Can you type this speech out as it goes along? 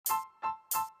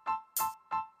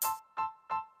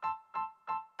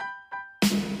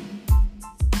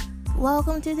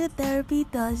Welcome to the Therapy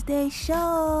Thursday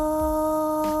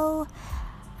show.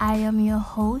 I am your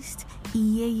host,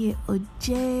 Iyeye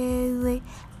Ojere.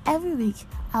 Every week,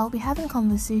 I'll be having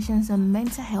conversations on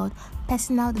mental health,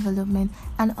 personal development,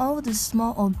 and all the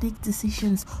small or big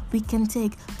decisions we can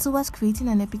take towards creating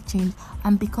an epic change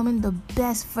and becoming the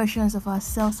best versions of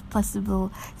ourselves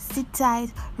possible. Sit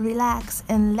tight, relax,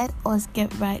 and let us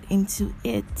get right into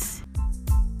it.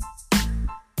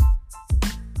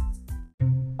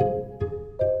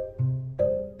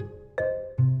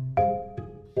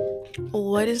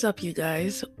 What is up, you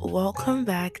guys? Welcome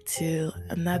back to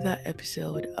another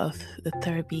episode of the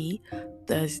Therapy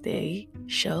Thursday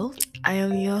show. I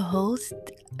am your host,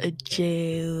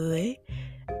 Jaylee.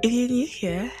 If you're new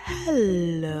here,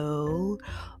 hello.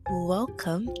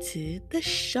 Welcome to the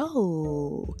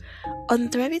show. On the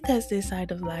Therapy Thursday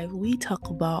side of life, we talk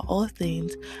about all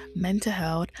things mental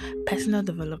health, personal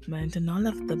development, and all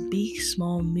of the big,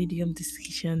 small, medium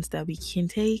decisions that we can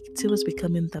take towards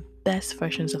becoming the best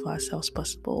versions of ourselves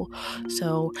possible.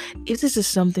 So, if this is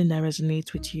something that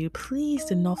resonates with you, please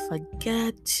do not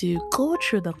forget to go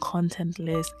through the content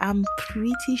list. I'm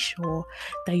pretty sure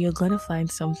that you're going to find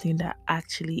something that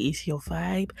actually is your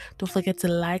vibe. Don't forget to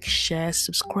like, share,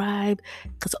 subscribe,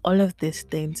 because all of these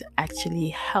things actually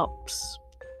helps.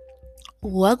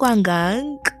 Wagwan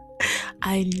gang.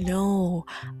 I know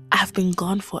I've been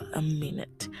gone for a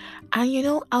minute,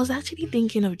 and I was actually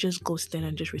thinking of just ghosting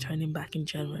and just returning back in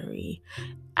January.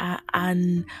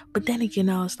 But then again,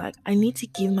 I was like, I need to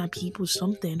give my people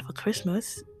something for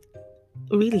Christmas.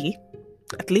 Really,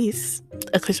 at least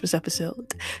a Christmas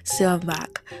episode. So I'm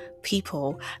back.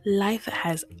 People, life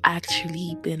has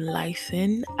actually been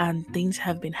lifing and things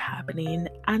have been happening,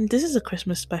 and this is a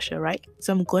Christmas special, right?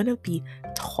 So I'm going to be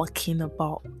talking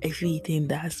about everything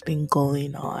that has been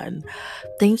going on.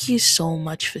 Thank you so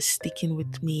much for sticking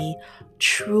with me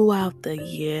throughout the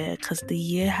year, because the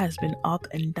year has been up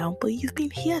and down, but you've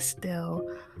been here still.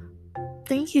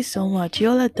 Thank you so much.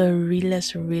 Y'all are the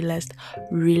realest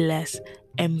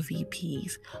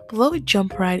MVPs. Before we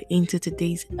jump right into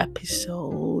today's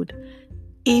episode,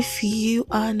 if you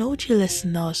are an OG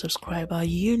listener or subscriber,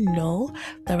 you know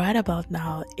that right about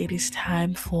now it is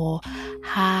time for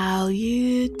How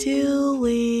You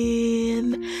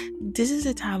Doing. This is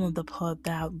the time of the pod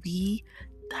that we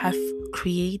have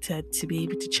created to be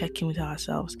able to check in with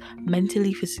ourselves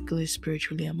mentally, physically,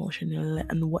 spiritually, emotionally,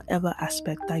 and whatever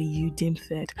aspect that you deem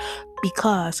fit,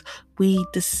 because we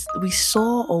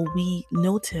saw or we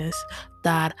noticed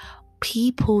that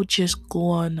people just go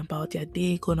on about their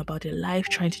day, go on about their life,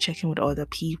 trying to check in with other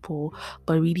people,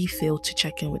 but really fail to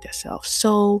check in with themselves.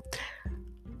 So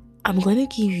I'm going to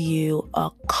give you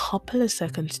a couple of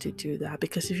seconds to do that,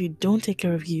 because if you don't take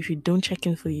care of you, if you don't check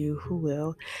in for you, who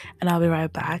will? And I'll be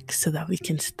right back so that we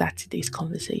can start today's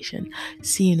conversation.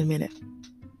 See you in a minute.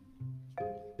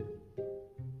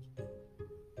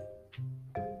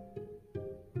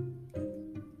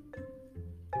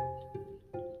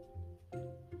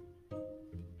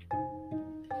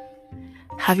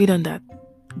 Have you done that?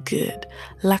 Good.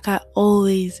 Like I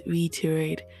always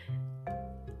reiterate,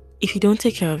 if you don't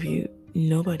take care of you,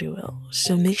 nobody will.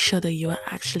 So make sure that you are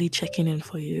actually checking in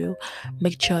for you.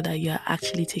 Make sure that you are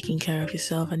actually taking care of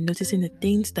yourself and noticing the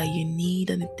things that you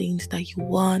need and the things that you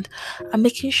want, and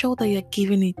making sure that you're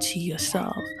giving it to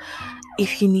yourself.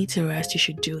 If you need to rest, you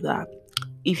should do that.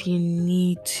 If you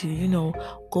need to,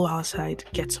 go outside,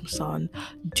 get some sun,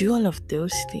 do all of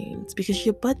those things, because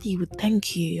your body would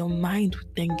thank you, your mind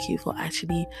would thank you for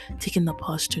actually taking the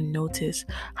pause to notice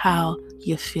how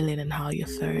you're feeling and how you're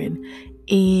faring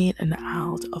in and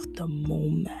out of the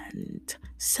moment.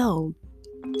 So,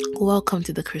 welcome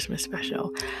to the Christmas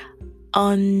special.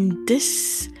 On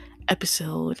this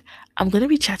episode, I'm going to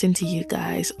be chatting to you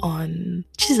guys on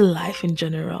just life in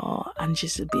general and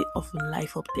just a bit of a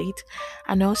life update.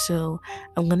 And also,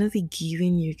 I'm going to be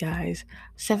giving you guys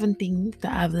 7 things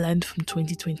that I've learned from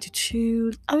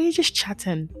 2022. I mean, just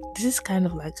chatting. This is kind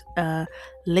of like a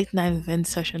late night event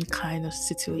session kind of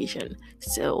situation.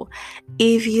 So,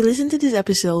 if you listen to this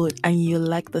episode and you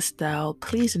like the style,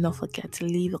 please do not forget to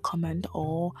leave a comment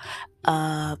or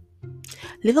a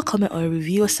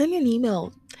review, or send me an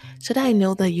email so that I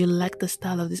know that you like the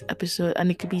style of this episode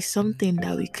and it could be something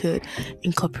that we could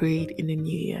incorporate in the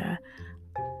new year.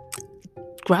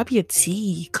 Grab your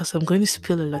tea, because I'm going to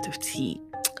spill a lot of tea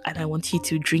and I want you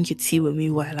to drink your tea with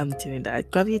me while I'm doing that.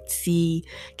 Grab your tea,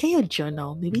 get your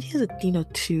journal. Maybe there's a thing or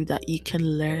two that you can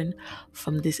learn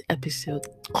from this episode.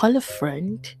 Call a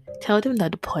friend, tell them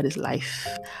that the pod is life.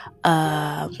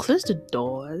 Close the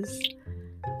doors.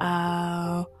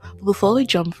 Before we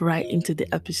jump right into the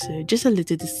episode, just a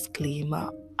little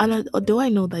disclaimer. And although I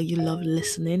know that you love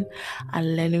listening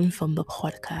and learning from the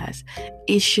podcast,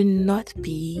 it should not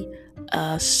be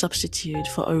a substitute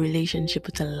for a relationship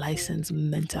with a licensed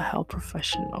mental health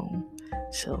professional.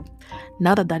 So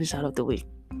now that that is out of the way,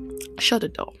 shut the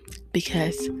door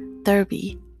because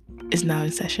therapy is now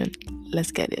in session.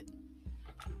 Let's get it.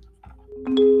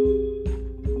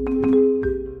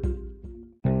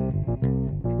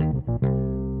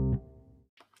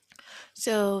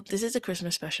 So this is a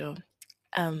Christmas special.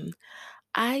 Um,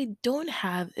 I don't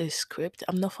have a script.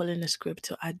 I'm not following a script,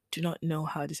 so I do not know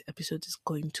how this episode is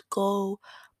going to go.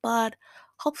 But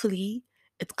hopefully,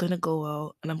 it's gonna go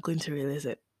well, and I'm going to release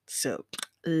it. So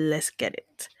let's get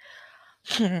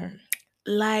it.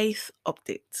 Life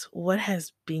updates. What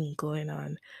has been going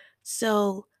on?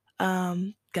 So,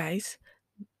 guys,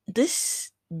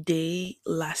 this day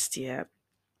last year,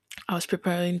 I was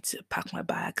preparing to pack my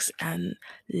bags and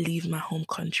leave my home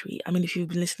country. I mean, if you've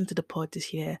been listening to the pod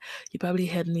this year, you probably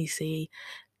heard me say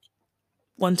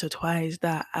once or twice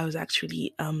that I was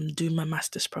actually doing my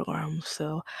master's program.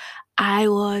 So I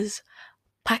was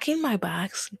packing my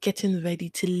bags, getting ready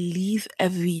to leave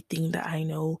everything that I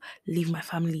know, leave my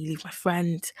family, leave my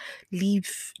friends,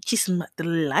 leave just the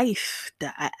life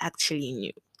that I actually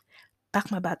knew.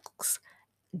 Pack my bags,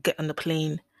 get on the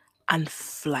plane, and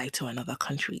fly to another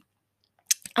country.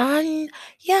 And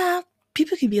yeah,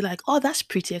 people could be like, oh, that's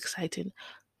pretty exciting.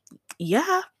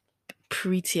 Yeah,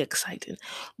 pretty exciting.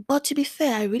 But to be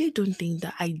fair, I really don't think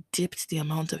that I dipped the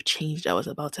amount of change that was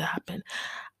about to happen.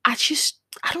 I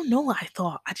don't know what I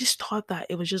thought. I just thought that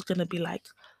it was just going to be like,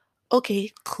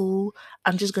 okay, cool.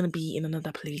 I'm just going to be in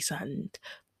another place and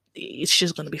it's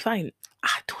just going to be fine.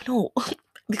 I don't know.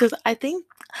 Because I think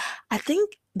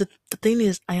the thing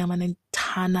is I am an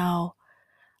internal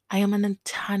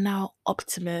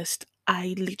optimist.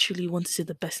 I literally want to see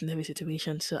the best in every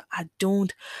situation. So I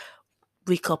don't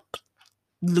wake up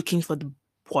looking for the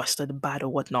worst or the bad or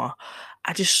whatnot.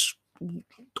 I just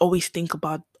always think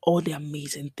about all the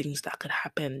amazing things that could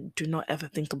happen. Do not ever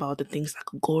think about the things that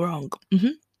could go wrong.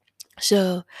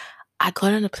 So I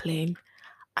got on a plane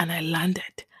and I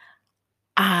landed.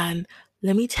 And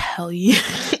let me tell you,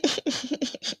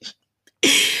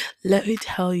 let me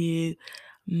tell you,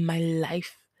 my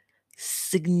life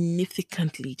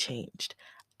significantly changed.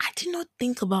 I did not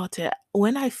think about it.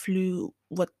 When I flew,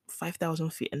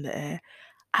 5,000 feet in the air,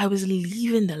 I was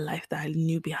leaving the life that I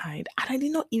knew behind. And I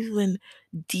did not even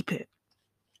deep it.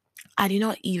 I did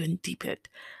not even deep it.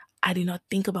 I did not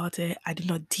think about it. I did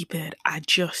not deep it. I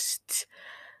just,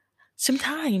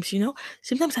 sometimes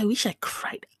I wish I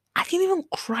cried. I didn't even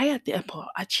cry at the airport.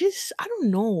 I don't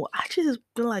know. I just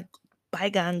feel like, bye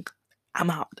gang, I'm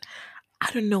out. I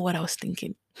don't know what I was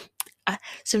thinking.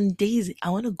 Some days I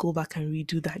want to go back and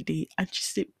redo that day and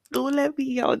just say, don't let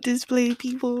me out this play,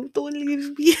 people. Don't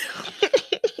leave me.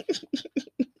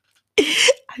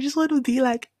 I just want to be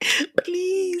like,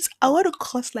 please. I want to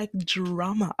cause like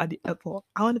drama at the airport.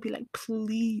 I want to be like,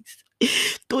 please,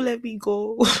 don't let me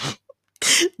go.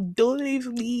 Don't leave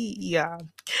me. Yeah.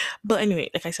 But anyway,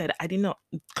 like I said, I did not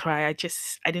cry. I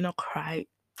did not cry.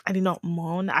 I did not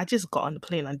mourn. I just got on the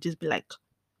plane and just be like,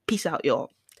 peace out,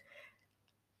 y'all.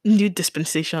 New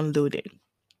dispensation loading.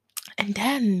 And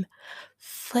then,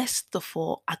 first of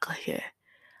all, I got here.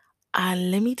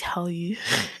 And let me tell you,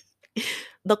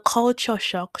 the culture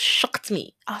shock shocked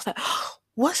me. I was like,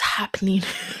 what's happening?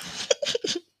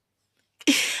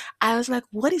 I was like,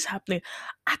 what is happening?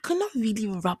 I could not really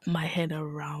wrap my head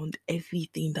around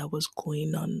everything that was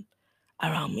going on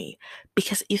around me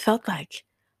because it felt like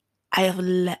I have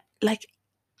like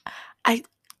I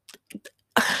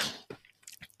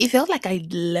it felt like I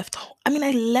left I mean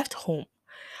I left home,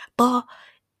 but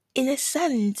in a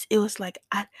sense it was like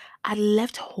I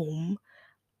left home.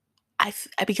 I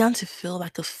began to feel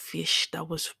like a fish that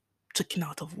was taken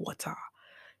out of water.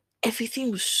 Everything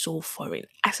was so foreign.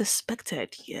 I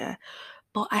suspected, yeah,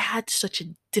 but I had such a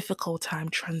difficult time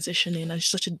transitioning and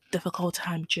such a difficult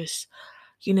time just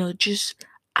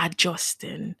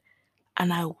adjusting.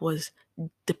 And I was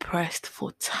depressed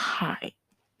for time.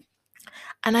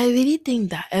 And I really think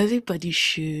that everybody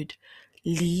should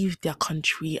leave their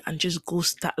country and just go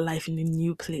start life in a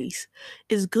new place.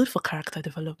 It's good for character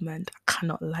development. I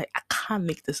cannot lie. I can't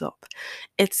make this up.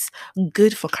 It's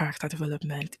good for character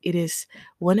development. It is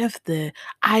one of the.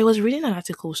 I was reading an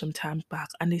article some time back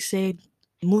and they said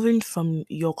moving from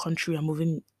your country and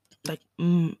moving like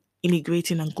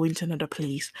immigrating and going to another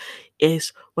place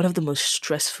is one of the most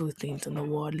stressful things in the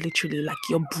world. Literally, like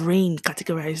your brain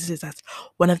categorizes it as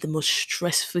one of the most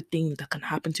stressful things that can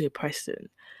happen to a person.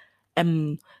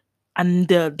 Um, and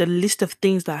the list of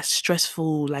things that are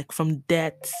stressful, like from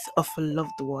death of a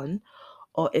loved one,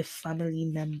 or a family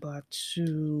member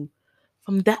to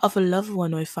from death of a loved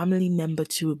one or a family member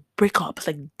to breakups.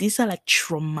 Like these are like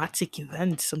traumatic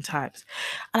events sometimes.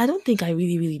 And I don't think I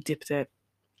really, really dipped it.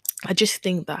 I just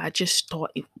think that I just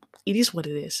thought it is what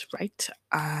it is, right?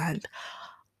 And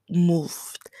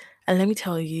moved. And let me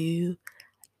tell you,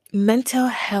 mental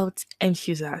health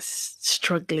enthusiast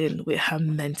struggling with her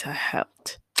mental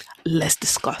health. Let's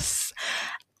discuss.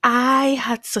 I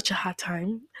had such a hard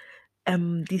time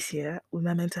this year with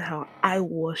my mental health. I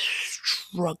was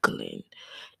struggling.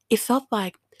 It felt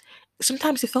like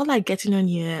sometimes it felt like getting on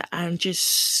here and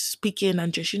just speaking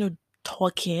and just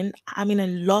talking. I mean, I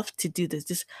love to do this.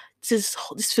 This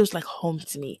feels like home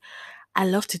to me. I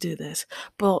love to do this,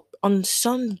 but on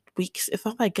some weeks it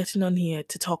felt like getting on here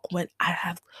to talk when I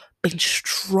have been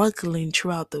struggling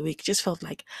throughout the week. It just felt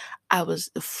like I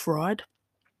was a fraud,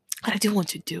 and I didn't want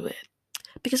to do it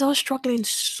because I was struggling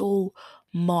so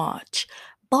much.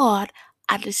 But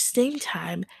at the same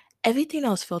time, everything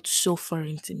else felt so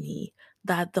foreign to me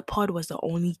that the pod was the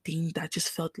only thing that just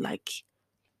felt like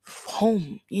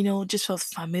home, just felt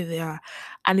familiar.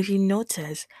 And if you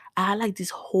notice, I had like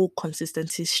this whole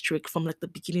consistency streak from like the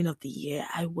beginning of the year.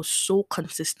 I was so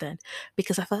consistent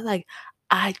because I felt like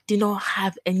I did not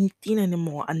have anything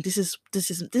anymore. And this is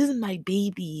my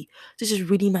baby. This is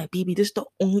really my baby. This is the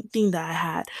only thing that I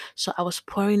had. So I was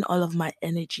pouring all of my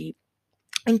energy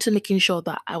into making sure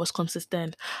that I was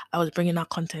consistent. I was bringing out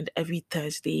content every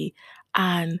Thursday,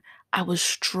 and I was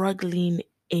struggling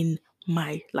in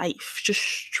my life, just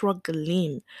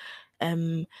struggling.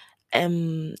 Um,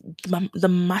 the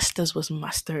masters was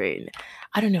mastering.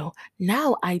 I don't know.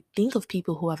 Now I think of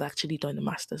people who have actually done the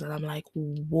masters, and I'm like,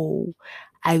 whoa,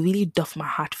 I really doff my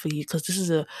heart for you because this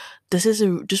was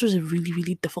a really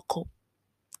really difficult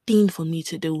thing for me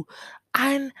to do.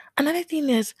 And another thing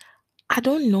is I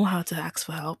don't know how to ask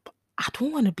for help. I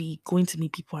don't want to be going to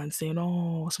meet people and saying,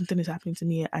 "Oh, something is happening to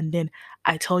me," and then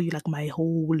I tell you like my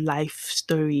whole life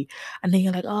story, and then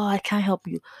you're like, "Oh, I can't help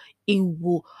you." It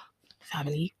will,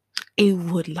 family. It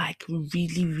would like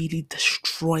really, really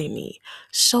destroy me.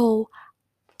 So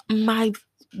my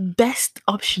best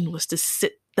option was to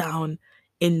sit down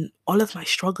in all of my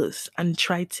struggles and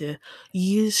try to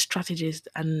use strategies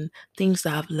and things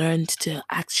that I've learned to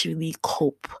actually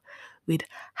cope with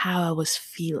how I was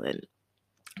feeling.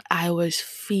 I was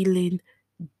feeling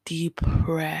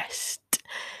depressed.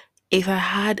 If I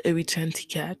had a return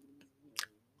ticket,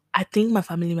 I think my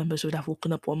family members would have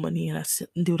woken up one morning and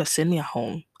they would have sent me at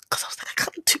home because I was like, I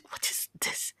can't do what is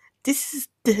this? This is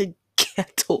the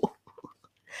ghetto,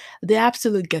 the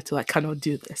absolute ghetto. I cannot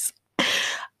do this.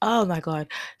 Oh my god.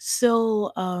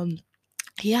 So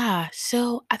yeah,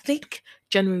 so I think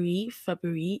January,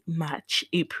 February, March,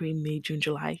 April, May, June,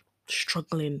 July,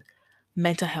 struggling,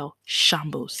 mental health,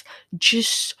 shambles,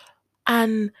 just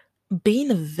and being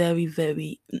a very,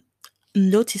 very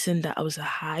noticing that I was a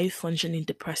high functioning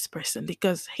depressed person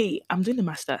because hey, I'm doing the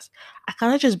masters. I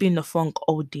cannot just be in the funk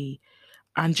all day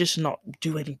and just not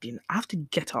do anything. I have to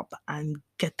get up and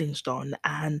get things done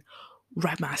and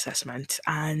write my assessment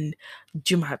and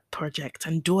do my project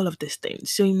and do all of these things.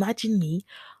 So imagine me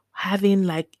having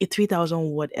like a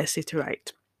 3,000 word essay to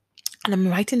write. And I'm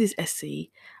writing this essay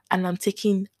and I'm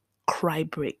taking cry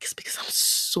breaks because I'm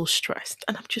so stressed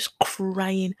and I'm just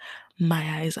crying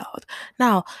my eyes out.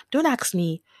 Now, don't ask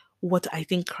me what I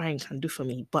think crying can do for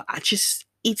me, but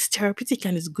it's therapeutic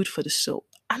and it's good for the soul.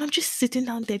 And I'm just sitting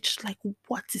down there just like,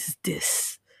 what is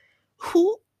this?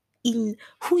 Who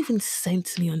who even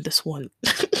sent me on this one?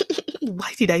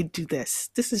 Why did I do this?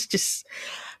 This is just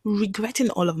regretting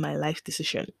all of my life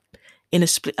decision in a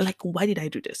split. Like, why did I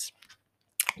do this?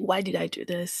 Why did I do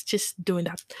this? Just doing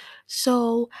that.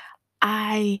 So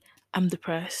I am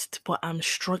depressed, but I'm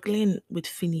struggling with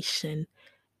finishing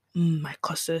my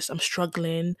courses. I'm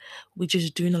struggling with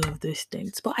just doing all of those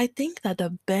things. But I think that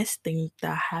the best thing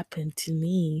that happened to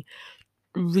me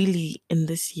really in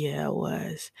this year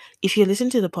was if you listen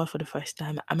to the pod for the first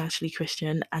time, I'm actually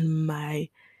Christian and my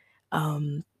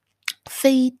um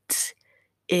faith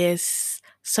is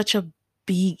such a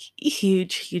big,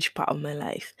 huge, huge part of my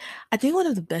life. I think one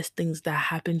of the best things that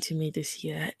happened to me this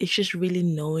year is just really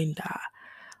knowing that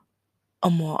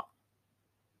um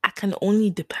I can only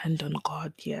depend on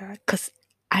God, yeah. Cause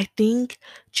I think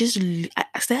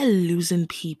I started losing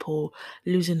people,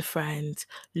 losing friends,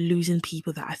 losing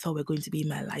people that I thought were going to be in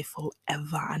my life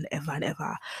forever and ever and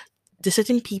ever. There's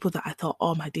certain people that I thought,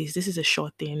 oh my days, this is a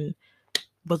short thing.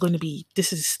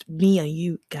 This is me and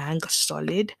you, gang,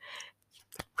 solid.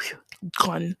 Whew,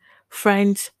 gone.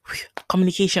 Friends, whew,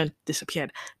 communication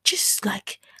disappeared. Just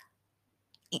like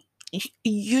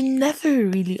you never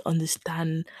really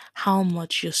understand how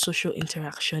much your social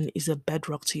interaction is a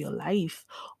bedrock to your life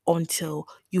until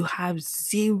you have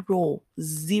zero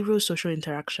social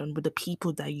interaction with the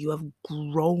people that you have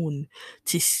grown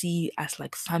to see as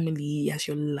like family, as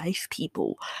your life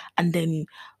people. And then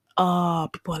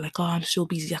people are like, oh, I'm so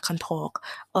busy, I can't talk.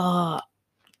 uh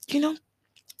you know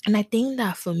and I think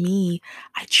that for me,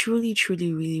 I truly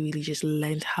really just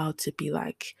learned how to be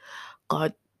like,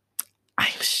 God,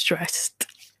 I'm stressed.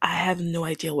 I have no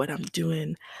idea what I'm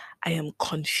doing. I am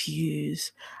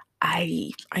confused.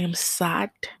 I am sad.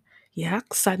 Yeah,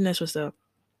 sadness was a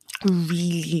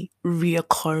really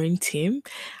reoccurring theme.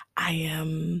 I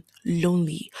am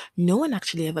lonely. No one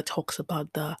actually ever talks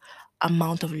about the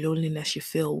amount of loneliness you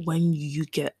feel when you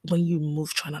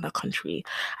move to another country.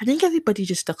 I think everybody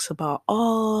just talks about,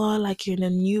 oh, like you're in a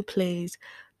new place.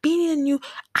 Being in a new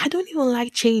I don't even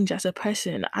like change as a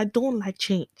person. I don't like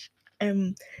change.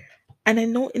 Um and I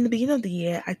know in the beginning of the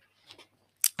year I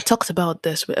talked about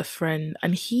this with a friend,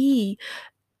 and he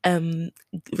um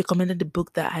recommended the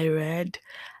book that I read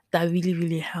that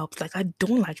really helped. Like, I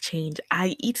don't like change.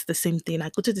 I eat the same thing.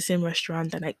 I go to the same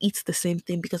restaurant and I eat the same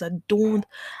thing because I don't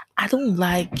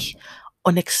like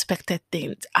unexpected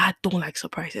things. I don't like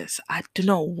surprises. I do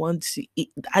not want to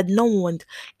eat, I don't want,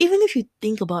 even if you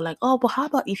think about like, oh, but how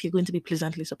about if you're going to be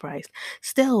pleasantly surprised?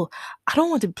 Still, I don't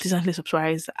want to be pleasantly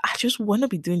surprised. I just want to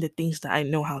be doing the things that I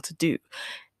know how to do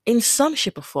in some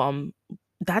shape or form.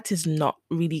 That is not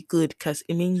really good because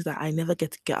it means that I never get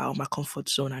to get out of my comfort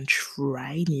zone and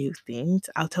try new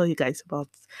things. I'll tell you guys about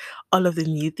all of the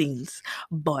new things,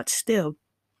 but still,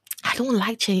 I don't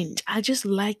like change. I just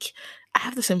like, I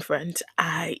have the same friends.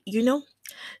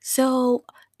 So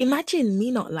imagine me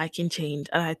not liking change.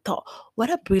 And I thought, what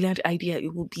a brilliant idea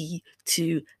it would be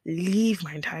to leave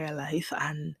my entire life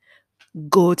and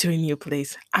go to a new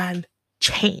place and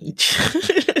change.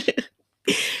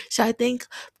 So I think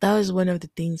that was one of the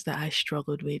things that I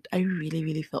struggled with. I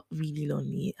really felt really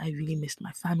lonely. I really missed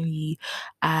my family.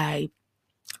 I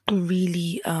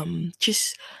really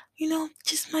just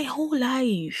just my whole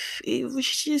life. It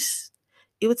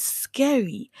was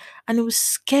scary. And it was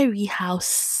scary how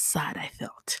sad I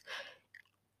felt.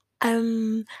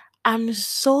 Um I'm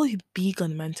so big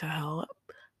on mental health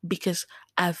because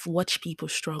I've watched people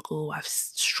struggle.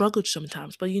 Struggled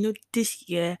sometimes, but this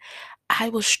year I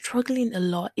was struggling a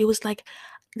lot. It was like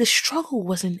the struggle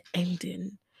wasn't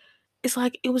ending. It's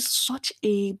like it was such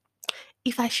a,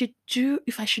 if I should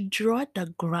draw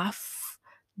the graph,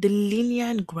 the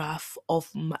linear graph of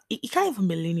my, it can't even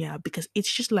be linear because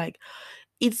it's just like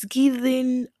it's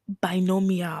given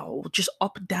binomial, just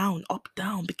up down,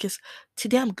 because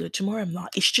today I'm good, tomorrow I'm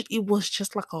not. It was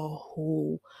just like a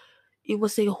whole, it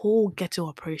was a whole ghetto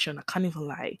operation. I can't even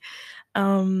lie.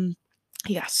 um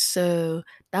yeah, so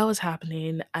that was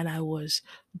happening, and I was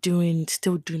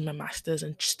still doing my masters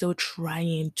and still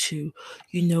trying to,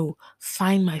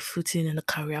 find my footing in the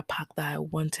career path that I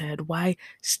wanted. Why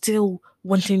still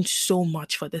wanting so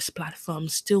much for this platform,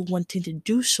 still wanting to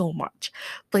do so much,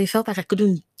 but it felt like I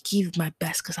couldn't give my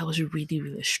best because I was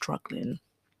really struggling.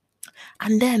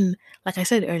 And then, like I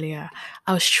said earlier,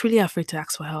 I was truly afraid to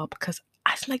ask for help because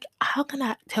I was like, how can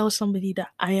I tell somebody that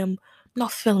I am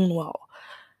not feeling well?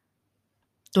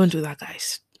 Don't do that,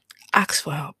 guys. Ask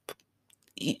for help.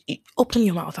 Open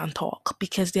your mouth and talk,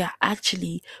 because there are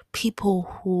actually people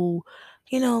who,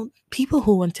 people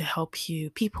who want to help you,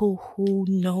 people who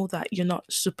know that you're not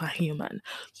superhuman.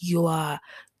 You are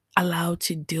allowed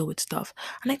to deal with stuff.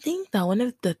 And I think that one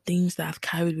of the things that I've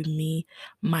carried with me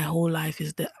my whole life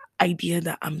is the idea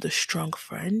that I'm the strong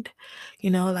friend.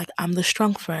 Like, I'm the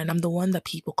strong friend. I'm the one that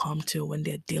people come to when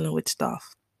they're dealing with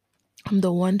stuff. I'm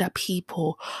the one that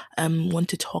people want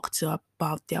to talk to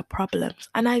about their problems.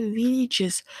 And I really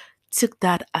just took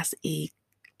that as a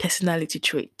personality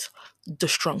trait, the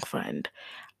strong friend.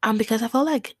 And because I felt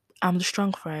like I'm the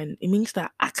strong friend, it means that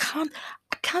I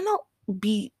cannot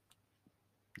be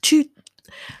too.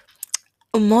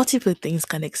 Multiple things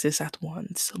can exist at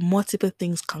once. Multiple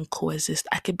things can coexist.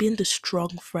 I could be in the strong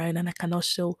friend and I can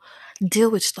also deal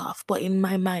with stuff. But in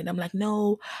my mind, I'm like,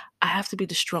 no, I have to be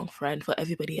the strong friend for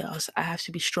everybody else. I have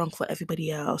to be strong for everybody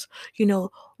else.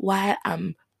 While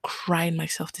I'm crying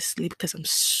myself to sleep because I'm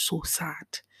so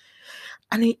sad.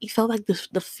 And it felt like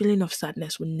the feeling of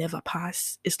sadness would never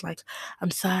pass. It's like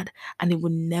I'm sad and it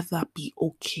will never be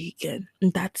okay again.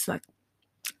 And that's like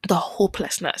the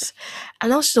hopelessness.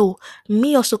 And also,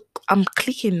 I'm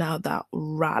clicking now that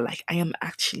like I am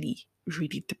actually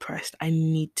really depressed. I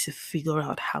need to figure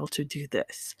out how to do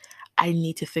this. I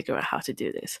need to figure out how to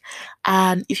do this.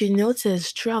 And if you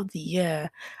notice throughout the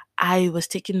year, I was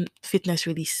taking fitness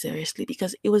really seriously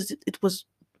because it was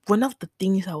one of the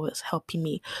things that was helping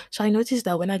me. So I noticed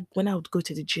that when I would go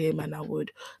to the gym and I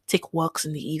would take walks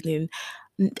in the evening,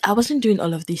 I wasn't doing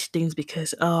all of these things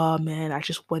because, oh man, I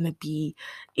just want to be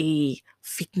a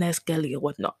fitness girly or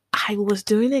whatnot. I was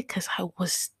doing it because I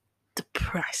was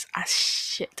depressed as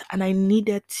shit and I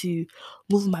needed to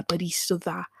move my body so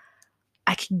that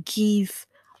I could give,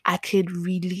 I could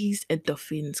release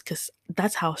endorphins because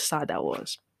that's how sad I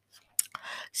was.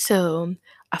 So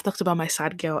I've talked about my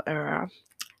sad girl era.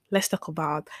 Let's talk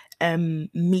about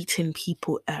meeting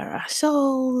people era.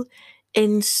 So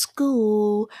in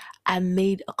school, I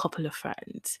made a couple of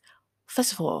friends.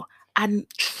 First of all, I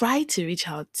tried to reach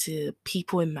out to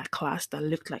people in my class that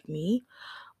looked like me,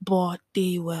 but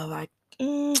they were like,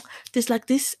 there's like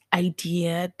this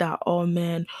idea that, oh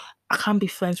man, I can't be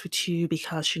friends with you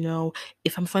because,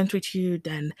 if I'm friends with you,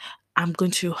 then I'm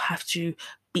going to have to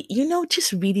be,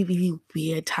 just really, really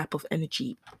weird type of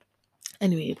energy.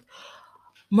 Anyway,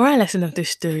 moral lesson of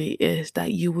this story is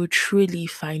that you will truly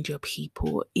find your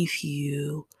people if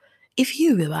you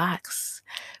relax.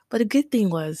 But the good thing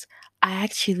was I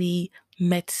actually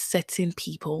met certain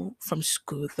people from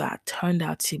school that turned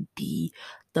out to be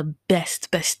the best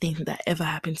thing that ever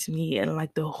happened to me in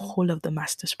like the whole of the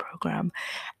master's program.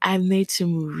 I made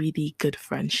some really good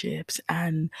friendships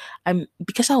and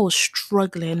because I was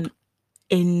struggling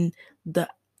in the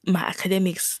my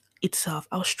academics itself,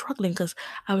 I was struggling because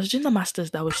I was doing a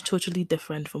master's that was totally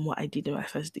different from what I did in my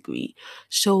first degree.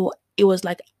 So it was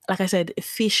like I said, a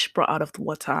fish brought out of the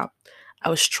water. I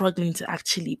was struggling to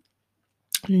actually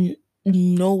n-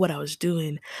 know what I was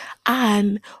doing.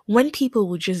 And when people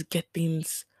would just get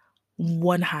things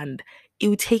one hand, it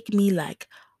would take me like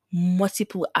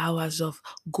multiple hours of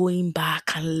going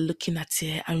back and looking at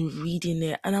it and reading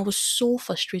it. And I was so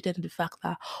frustrated in the fact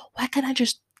that why can't I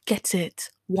just get it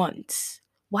once?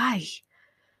 Why?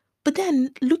 But then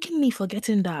look at me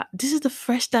forgetting that this is the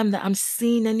first time that I'm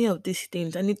seeing any of these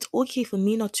things, and it's okay for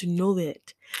me not to know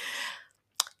it.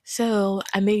 So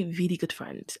I made really good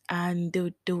friends, and they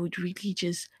would really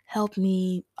just help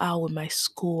me out with my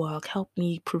schoolwork, help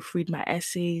me proofread my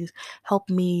essays, help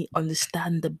me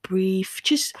understand the brief.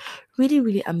 Just really,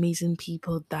 really amazing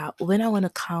people that when I want to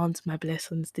count my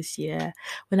blessings this year,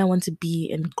 when I want to be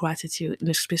in gratitude, in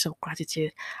a space of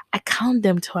gratitude, I count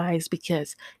them twice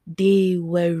because they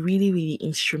were really, really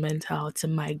instrumental to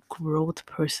my growth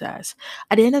process.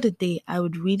 At the end of the day, I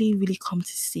would really, really come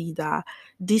to see that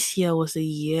this year was a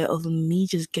year of me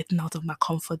just getting out of my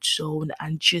comfort zone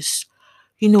and just,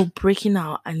 breaking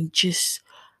out and just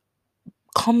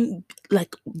come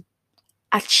like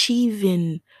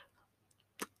achieving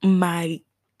my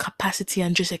capacity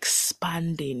and just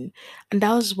expanding. And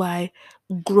that was why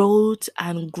growth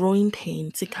and growing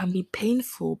pains, it can be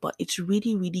painful, but it's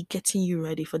really, really getting you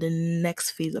ready for the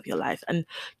next phase of your life and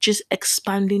just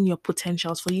expanding your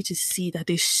potentials for you to see that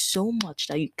there's so much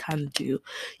that you can do.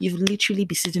 You've literally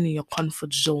been sitting in your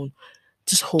comfort zone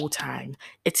this whole time.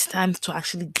 It's time to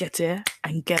actually get it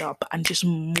and get up and just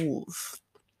move.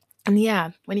 And yeah,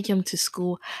 when it came to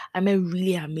school, I met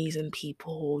really amazing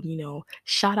people.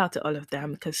 Shout out to all of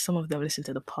them because some of them listen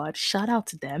to the pod. Shout out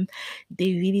to them.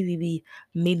 They really, really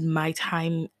made my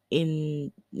time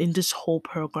in this whole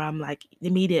program, like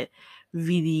they made it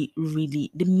really,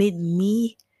 really,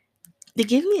 they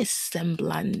gave me a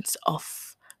semblance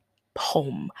of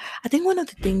home. I think one of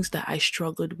the things that I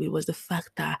struggled with was the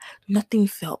fact that nothing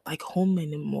felt like home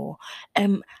anymore.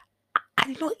 Um I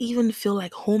did not even feel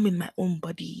like home in my own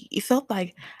body. It felt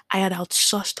like I had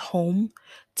outsourced home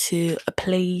to a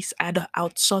place, I had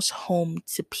outsourced home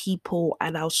to people, I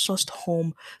had outsourced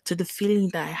home to the feeling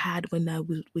that I had when I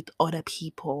was with other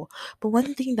people. But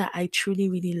one thing that I truly,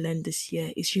 really learned this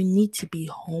year is you need to be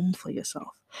home for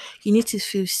yourself. You need to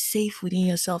feel safe within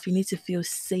yourself. You need to feel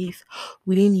safe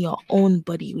within your own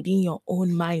body, within your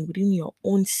own mind, within your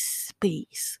own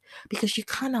space. Because you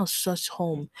can't outsource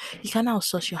home. You cannot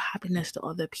outsource your happiness to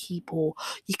other people.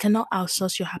 You cannot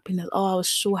outsource your happiness. Oh, I was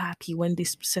so happy when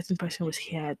this certain person was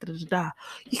here. Da, da, da, da.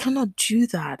 You cannot do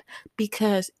that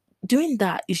because doing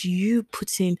that is you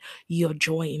putting your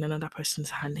joy in another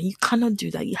person's hand. And you cannot do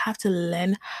that. You have to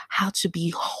learn how to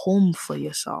be home for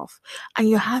yourself. And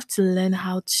you have to learn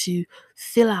how to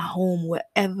feel at home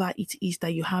wherever it is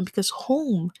that you have because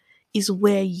home is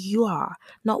where you are,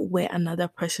 not where another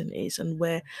person is and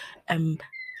where um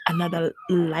another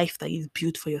life that you've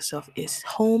built for yourself is.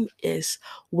 Home is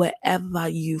wherever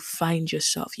you find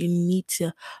yourself. You need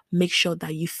to make sure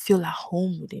that you feel at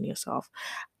home within yourself.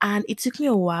 And it took me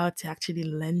a while to actually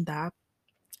learn that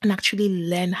and actually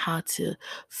learn how to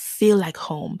feel like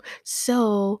home.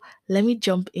 So let me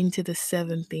jump into the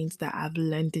 7 things that I've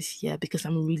learned this year because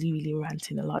I'm really, really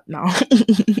ranting a lot now.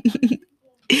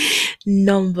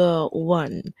 Number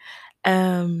one,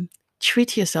 um,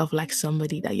 treat yourself like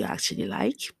somebody that you actually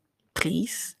like,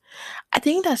 please. I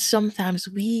think that sometimes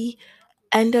we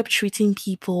end up treating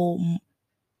people,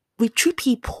 we treat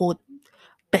people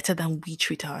better than we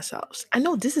treat ourselves. I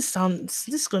know this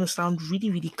is gonna sound really,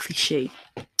 really cliche,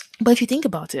 but if you think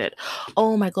about it,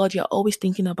 oh my God, you're always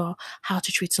thinking about how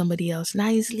to treat somebody else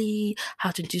nicely,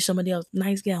 how to do somebody else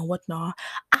nicely and whatnot.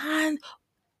 And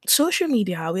social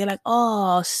media, we're like,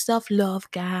 oh, self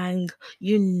love gang,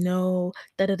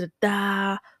 da da da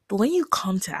da. But when you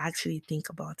come to actually think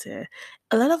about it,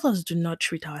 a lot of us do not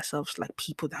treat ourselves like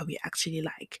people that we actually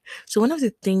like. So, one of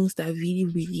the things that really,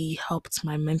 really helped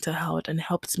my mental health and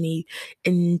helped me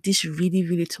in this really,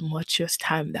 really tumultuous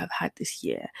time that I've had this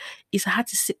year is I had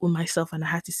to sit with myself and I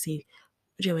had to say,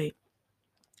 Joey,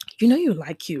 you know you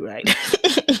like you, right?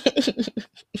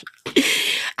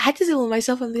 I had to sit with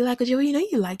myself and be like, Joey, you know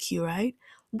you like you, right?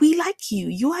 We like you.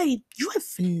 You are a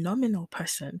phenomenal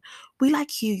person. We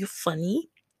like you. You're funny.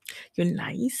 You're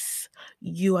nice.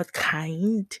 You are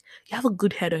kind. You have a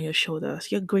good head on your shoulders.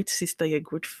 You're a great sister. You're a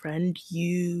good friend.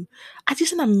 You are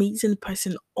just an amazing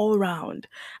person all around.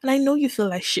 And I know you feel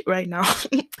like shit right now.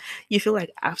 You feel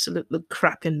like absolute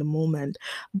crap in the moment.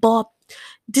 But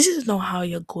this is not how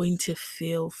you're going to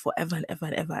feel forever and ever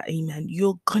and ever. Amen.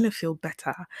 You're going to feel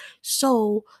better.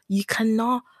 So you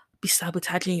cannot be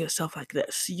sabotaging yourself like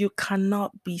this. You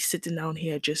cannot be sitting down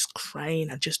here just crying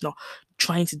and just not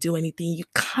trying to do anything. You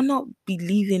cannot be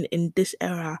living in this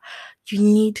era. You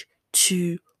need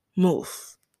to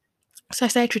move. So I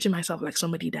started treating myself like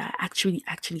somebody that I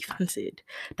actually fancied,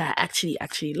 that I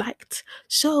actually liked.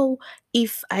 So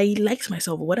if I liked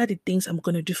myself, what are the things I'm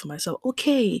gonna do for myself?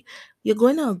 Okay, you're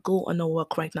gonna go on a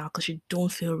walk right now because you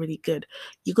don't feel really good.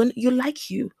 You like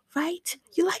you, right?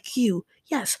 You like you,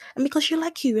 yes, and because you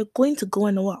like you, you're going to go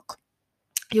on a walk.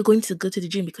 You're going to go to the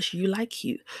gym because you like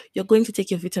you. You're going to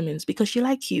take your vitamins because you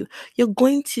like you. You're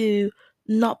going to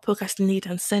not procrastinate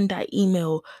and send that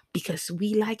email because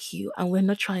we like you and we're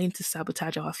not trying to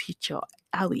sabotage our future,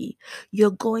 are we?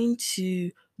 You're going to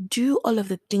do all of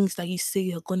the things that you say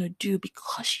you're going to do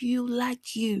because you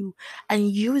like you,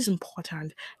 and you is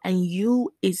important, and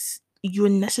you're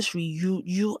necessary.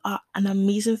 You are an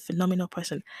amazing phenomenal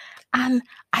person, and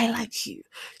I like you.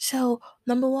 So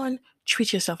number one,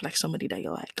 treat yourself like somebody that you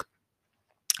like,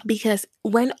 because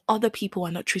when other people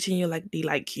are not treating you like they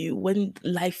like you, when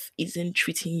life isn't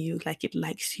treating you like it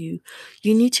likes you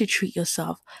need to treat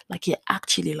yourself like you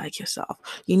actually like yourself.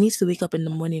 You need to wake up in the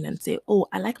morning and say, oh,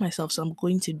 I like myself, so I'm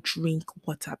going to drink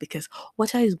water because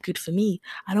water is good for me.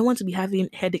 I don't want to be having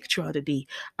headache throughout the day.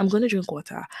 I'm going to drink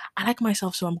water. I like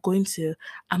myself, so I'm going to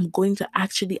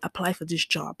actually apply for this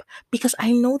job because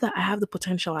I know that I have the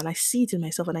potential and I see it in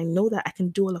myself and I know that I can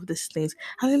do all of these things.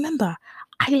 And remember,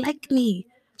 I like me.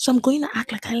 So I'm going to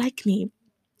act like I like me.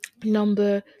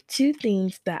 Number two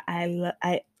things that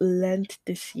I learned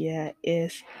this year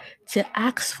is to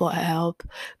ask for help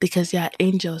because there are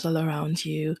angels all around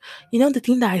you. You know, the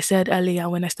thing that I said earlier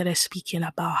when I started speaking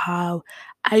about how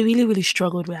I really, really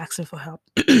struggled with asking for help.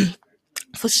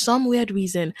 For some weird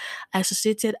reason, I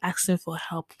associated asking for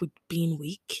help with being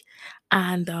weak.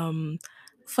 And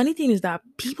funny thing is that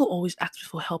people always ask me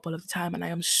for help all of the time, and I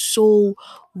am so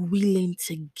willing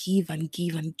to give and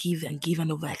give and give and give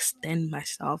and overextend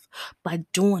myself. But I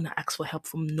don't want to ask for help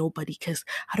from nobody because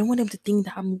I don't want them to think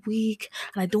that I'm weak,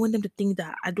 and I don't want them to think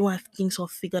that I don't have things all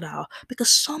figured out. Because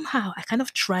somehow I kind of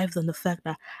thrived on the fact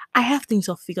that I have things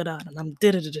all figured out, and I'm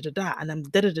da da da da da da, and I'm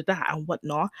da da da da and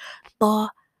whatnot. But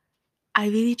I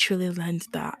really truly learned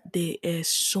that there is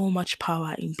so much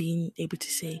power in being able to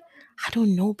say, I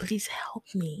don't know, please help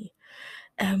me.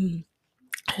 Um,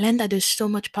 I learned that there's so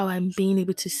much power in being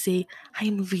able to say, I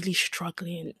am really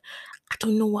struggling. I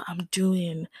don't know what I'm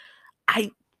doing.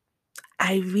 I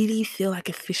I really feel like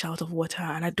a fish out of water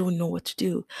and I don't know what to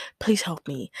do. Please help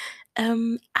me.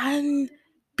 And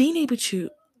being able to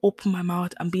open my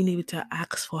mouth and being able to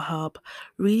ask for help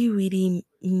really, really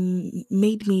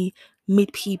made me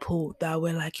meet people that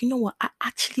were like, you know what, I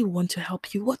actually want to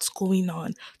help you. What's going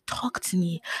on? Talk to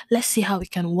me. Let's see how we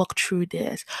can work through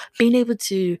this. Being able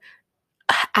to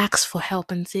ask for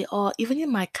help and say, oh, even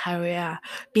in my career,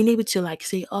 being able to like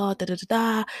say, oh, da da da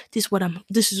da,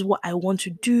 this is what I want to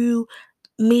do,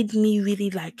 made me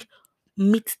really like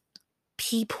meet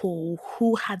people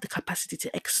who had the capacity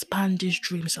to expand these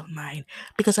dreams of mine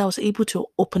because I was able to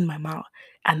open my mouth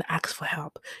and ask for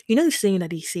help. You know the saying that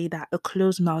they say that a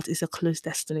closed mouth is a closed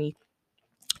destiny.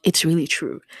 It's really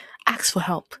true. Ask for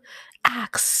help.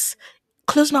 Ask.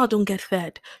 Closed mouth don't get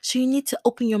fed. So you need to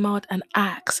open your mouth and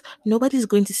ask. Nobody's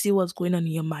going to see what's going on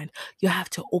in your mind. You have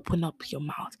to open up your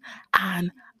mouth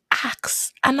and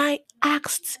ask. And I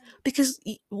asked because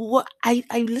what I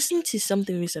listened to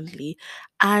something recently,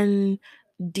 and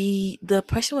the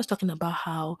person was talking about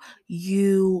how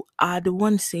you are the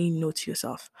one saying no to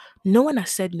yourself. No one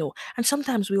has said no. And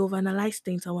sometimes we overanalyze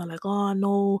things and we're like, oh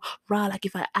no, rah, like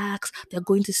if I ask, they're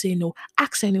going to say no.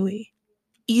 Ask anyway.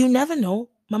 You never know.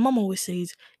 My mom always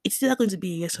says it's either going to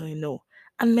be a yes or a no.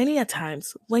 And many a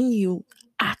times when you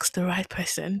ask the right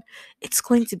person, it's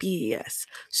going to be a yes.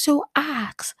 So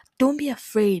ask. Don't be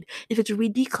afraid. If it's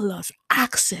ridiculous,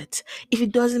 ask it. If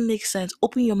it doesn't make sense,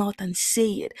 open your mouth and say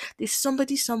it. There's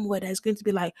somebody somewhere that is going to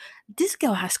be like, this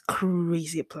girl has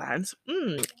crazy plans.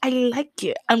 I like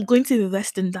it. I'm going to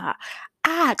invest in that.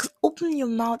 Ask. Open your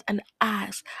mouth and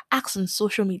ask. Ask on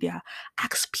social media.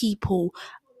 Ask people,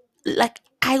 like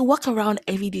I walk around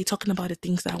every day talking about the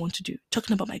things that I want to do,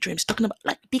 talking about my dreams, talking about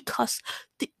like because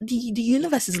the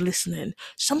universe is listening.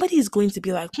 Somebody is going to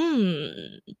be like,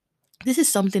 this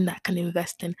is something that I can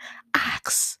invest in.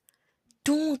 Ask.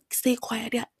 Don't stay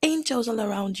quiet. There are angels all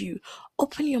around you.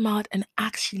 Open your mouth and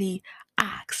actually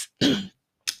ask.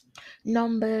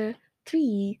 Number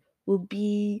three will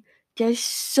be there's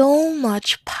so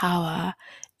much power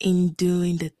in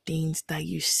doing the things that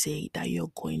you say that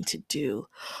you're going to do.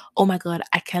 Oh my god,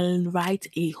 I can write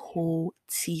a whole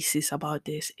thesis about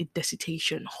this, a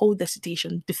dissertation, whole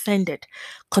dissertation, defend it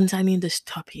concerning this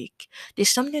topic.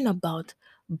 There's something about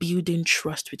building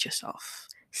trust with yourself.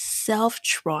 Self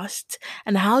trust.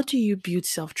 And how do you build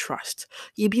self trust?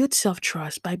 You build self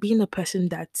trust by being a person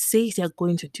that says they're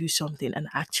going to do something and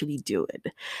actually do it.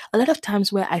 A lot of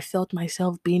times where I felt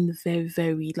myself being very,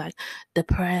 very like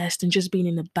depressed and just being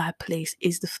in a bad place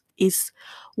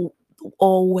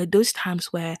or were those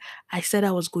times where I said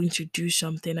I was going to do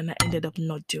something and I ended up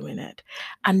not doing it.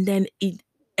 And then it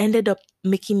ended up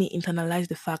making me internalize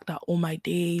the fact that all my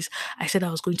days I said I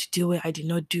was going to do it, I did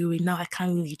not do it. Now I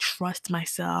can't really trust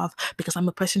myself because I'm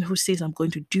a person who says I'm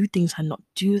going to do things and not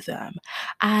do them.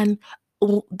 And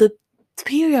the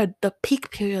peak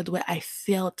period where I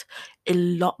felt a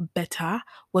lot better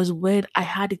was when I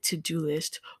had a to-do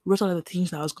list, wrote all of the things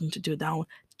that I was going to do down,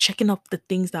 checking up the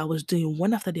things that I was doing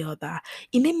one after the other.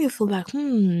 It made me feel like,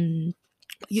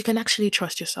 you can actually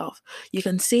trust yourself. You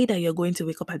can say that you're going to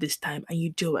wake up at this time and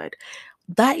you do it.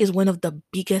 That is one of the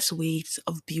biggest ways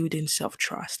of building self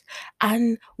trust.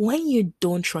 And when you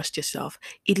don't trust yourself,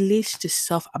 it leads to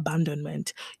self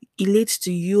abandonment. It leads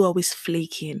to you always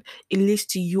flaking. It leads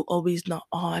to you always not,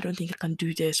 oh, I don't think I can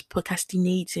do this,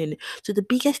 procrastinating. So, the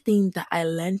biggest thing that I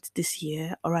learned this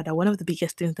year, or rather, one of the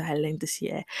biggest things that I learned this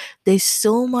year, there's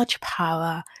so much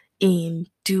power in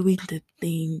doing the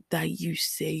thing that you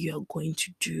say you're going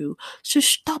to do. So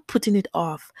stop putting it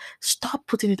off. Stop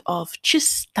putting it off.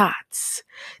 Just start.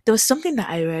 There was something that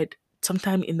I read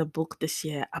sometime in the book this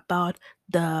year about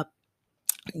the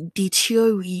the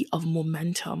theory of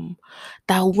momentum,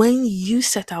 that when you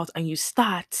set out and you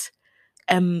start,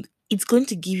 it's going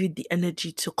to give you the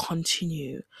energy to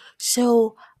continue.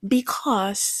 So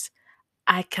because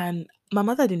I can. My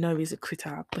mother did not raise a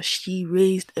quitter, but she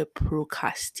raised a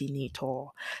procrastinator.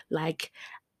 Like,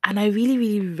 and I really,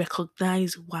 really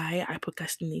recognize why I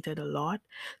procrastinated a lot.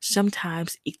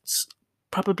 Sometimes it's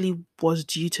probably was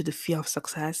due to the fear of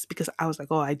success because I was like,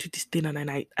 oh, I do this thing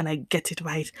and I get it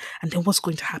right, and then what's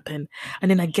going to happen? And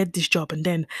then I get this job, and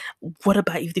then what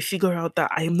about if they figure out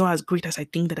that I am not as great as I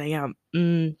think that I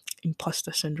am?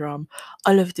 Imposter syndrome,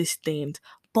 all of these things.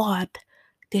 But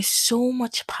there's so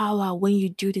much power when you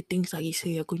do the things that you say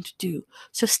you're going to do.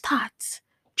 So start.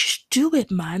 Just do it,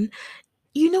 man.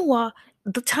 You know what?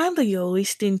 The time that you're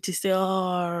wasting to say,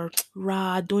 oh,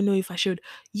 rah, I don't know if I should,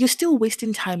 you're still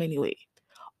wasting time anyway.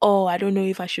 Oh, I don't know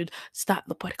if I should start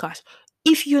the podcast.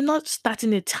 If you're not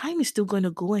starting it, time is still going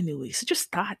to go anyway. So just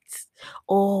start.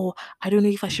 Oh, I don't know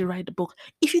if I should write the book.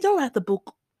 If you don't write the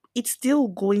book, it's still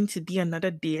going to be another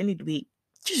day anyway.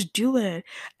 Just do it.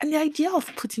 And the idea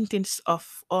of putting things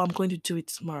off, oh, I'm going to do it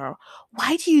tomorrow.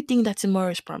 Why do you think that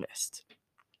tomorrow is promised?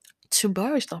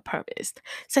 Tomorrow is not promised.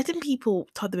 Certain people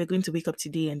thought they were going to wake up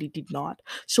today and they did not.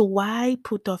 So why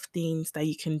put off things that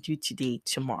you can do today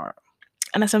tomorrow?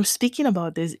 And as I'm speaking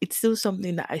about this, it's still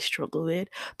something that I struggle with.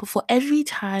 But for every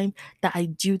time that I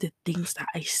do the things that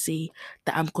I say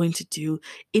that I'm going to do,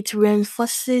 it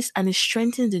reinforces and it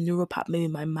strengthens the neural pathway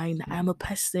in my mind that I'm a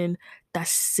person that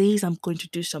says I'm going to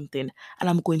do something and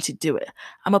I'm going to do it.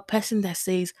 I'm a person that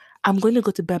says I'm going to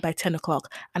go to bed by 10 o'clock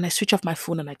and I switch off my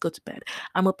phone and I go to bed.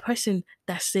 I'm a person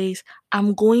that says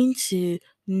I'm going to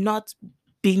not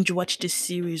binge watch this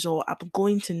series, or I'm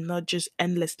going to not just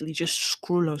endlessly just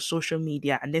scroll on social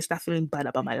media and then start feeling bad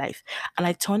about my life. And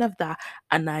I turn off that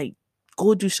and I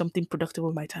go do something productive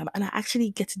with my time and I actually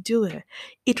get to do it.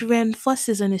 It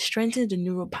reinforces and it strengthens the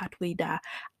neural pathway that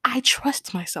I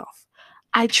trust myself.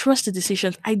 I trust the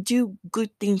decisions. I do good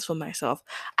things for myself.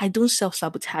 I don't self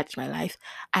sabotage my life.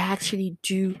 I actually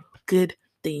do good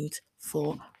things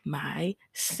for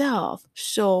myself.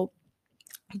 So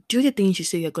do the things you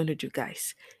say you're going to do,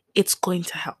 guys. It's going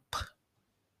to help.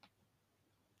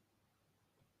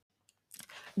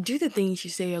 Do the things you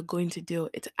say you're going to do.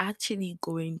 It's actually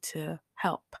going to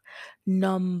help.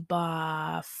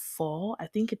 Number four, I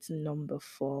think it's number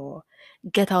four.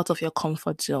 Get out of your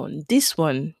comfort zone. This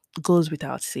one goes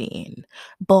without saying,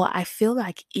 but I feel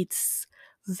like it's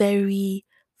very,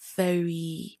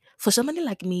 very for somebody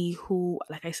like me who,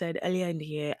 like I said earlier in the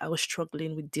year, I was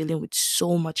struggling with dealing with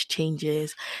so much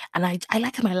changes, and I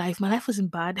liked my life. My life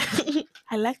wasn't bad.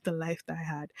 I liked the life that I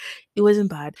had. It wasn't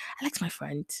bad. I liked my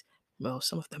friends, well,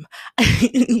 some of them.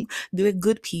 They were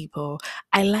good people.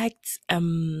 I liked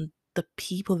the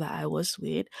people that I was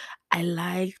with. I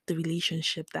liked the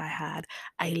relationship that I had.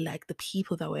 I liked the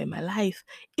people that were in my life.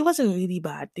 It wasn't really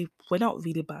bad. They were not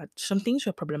really bad. Some things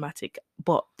were problematic,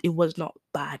 but it was not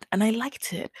bad. And I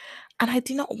liked it. And I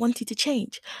did not want it to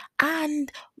change. And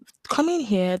coming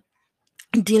here,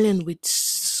 dealing with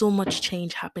so much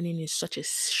change happening in such a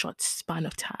short span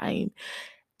of time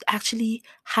actually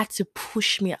had to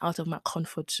push me out of my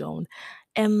comfort zone.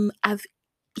 I've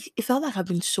it felt like I've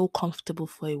been so comfortable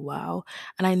for a while,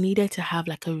 and I needed to have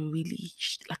like a really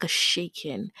like a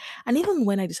shaking. And even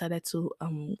when I decided to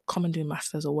come and do a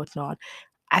masters or whatnot,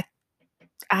 I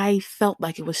I felt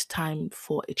like it was time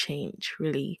for a change,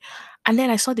 really. And then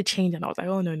I saw the change and I was like,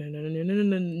 oh no, no, no, no, no, no,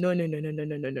 no, no, no, no, no, no,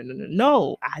 no, no, no, no, no,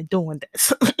 no, I don't want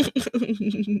this.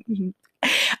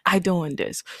 I don't want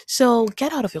this. So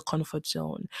get out of your comfort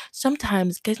zone.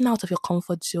 Sometimes getting out of your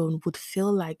comfort zone would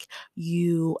feel like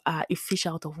you are a fish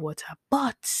out of water,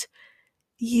 but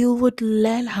you would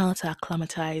learn how to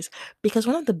acclimatize, because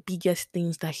one of the biggest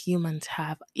things that humans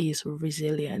have is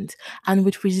resilience, and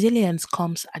with resilience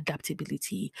comes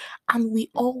adaptability, and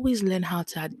we always learn how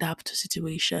to adapt to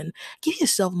situation. Give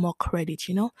yourself more credit,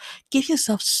 give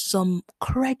yourself some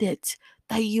credit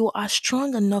that you are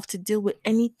strong enough to deal with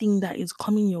anything that is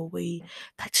coming your way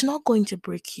that's not going to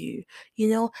break you.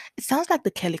 It sounds like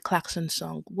the Kelly Clarkson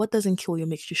song, "What doesn't kill you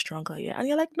makes you stronger." Yeah. And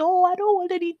you're like, no, I don't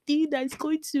want anything that's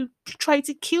going to try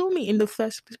to kill me in the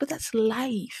first place. But that's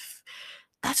life.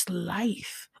 That's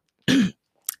life.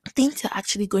 Things are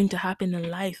actually going to happen in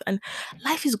life, and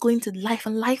life is going to life,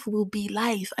 and life will be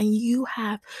life, and you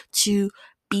have to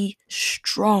be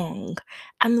strong.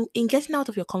 And in getting out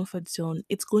of your comfort zone,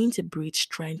 it's going to breed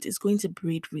strength, it's going to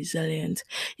breed resilience,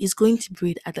 it's going to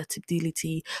breed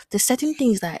adaptability. There's certain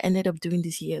things that I ended up doing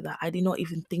this year that I did not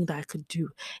even think that I could do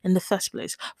in the first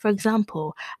place. For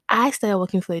example, I started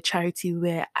working for a charity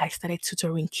where I started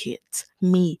tutoring kids.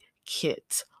 Me,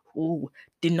 kids. Ooh,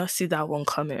 did not see that one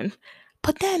coming.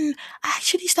 But then I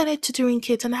actually started tutoring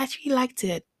kids and I actually liked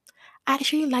it. I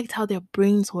actually liked how their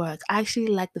brains work. I actually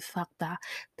liked the fact that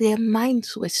their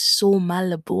minds were so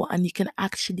malleable and you can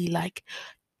actually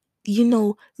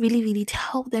really, really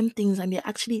tell them things, and they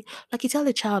actually, like, you tell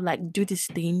the child, like, do this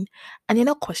thing, and they're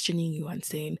not questioning you and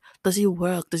saying, does it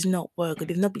work? Does it not work? Or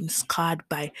they've not been scarred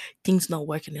by things not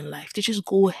working in life. They just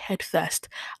go head first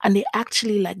and they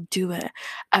actually like do it.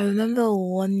 I remember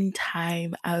one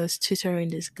time I was tutoring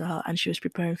this girl and she was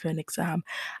preparing for an exam.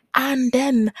 And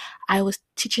then I was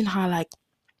teaching her like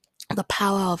the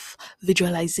power of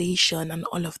visualization and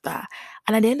all of that.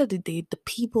 And at the end of the day, the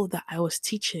people that I was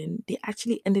teaching, they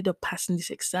actually ended up passing these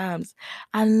exams.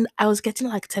 And I was getting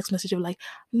like text message of like,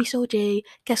 Miss OJ,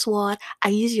 guess what? I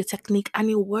used your technique and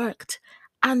it worked.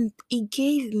 And it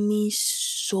gave me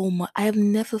so much. I have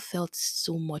never felt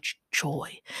so much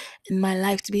joy in my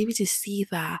life to be able to see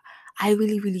that I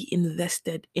really, really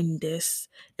invested in this,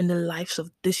 in the lives of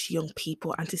these young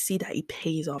people, and to see that it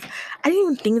pays off. I didn't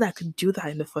even think that I could do that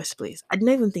in the first place. I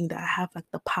didn't even think that I have like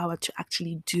the power to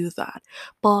actually do that.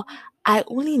 But I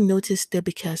only noticed it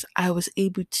because I was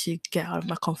able to get out of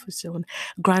my comfort zone.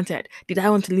 Granted, did I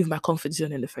want to leave my comfort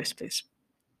zone in the first place?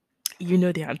 You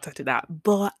know the answer to that.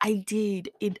 But I did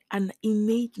it, and it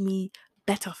made me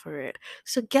better for it.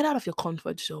 So get out of your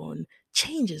comfort zone.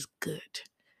 Change is good.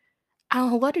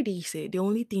 And what did he say? The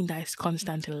only thing that is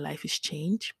constant in life is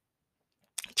change.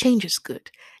 Change is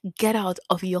good. Get out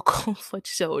of your comfort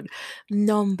zone.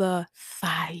 Number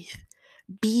five,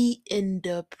 Be in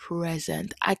the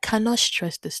present. I cannot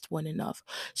stress this one enough.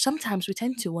 Sometimes we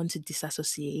tend to want to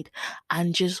disassociate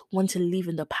and just want to live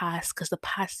in the past because the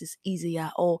past is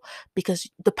easier, or because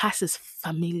the past is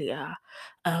familiar.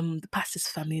 The past is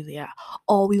familiar.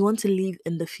 Or we want to live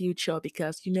in the future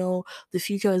because the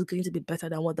future is going to be better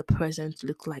than what the present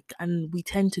look like. And we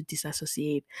tend to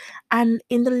disassociate. And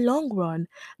in the long run,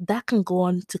 that can go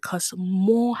on to cause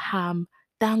more harm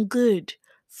than good.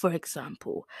 For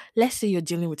example, let's say you're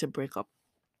dealing with a breakup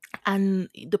and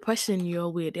the person you're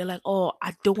with, they're like, oh,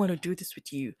 I don't want to do this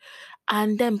with you.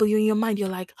 And then, but you're in your mind, you're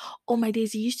like, oh my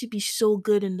days, it used to be so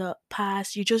good in the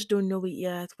past. You just don't know it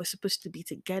yet. We're supposed to be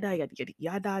together, yada, yada,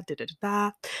 yada, da, da, da,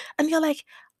 da. And you're like,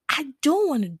 I don't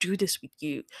want to do this with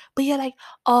you. But you're like,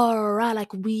 all right,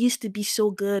 like we used to be so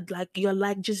good. Like you're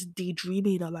like just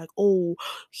daydreaming. Or like, oh,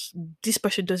 this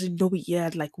person doesn't know it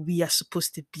yet. Like we are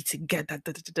supposed to be together.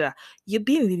 Da, da, da, da. You're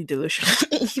being really delusional.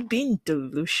 You're being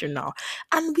delusional.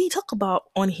 And we talk about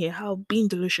on here how being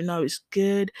delusional is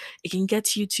good. It can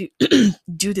get you to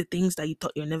do the things that you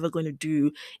thought you're never going to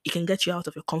do. It can get you out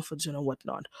of your comfort zone and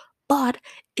whatnot. But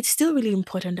it's still really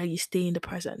important that you stay in the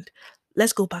present.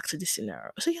 Let's go back to this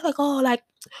scenario. So you're like, oh, like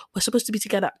we're supposed to be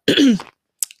together,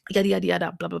 yada yada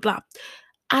yada, blah blah blah.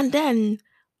 And then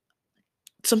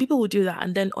some people will do that,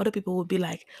 and then other people will be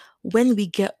like, when we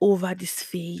get over this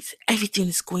phase, everything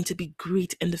is going to be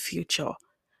great in the future.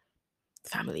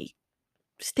 Family,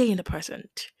 stay in the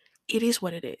present. It is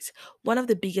what it is. One of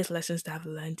the biggest lessons that I've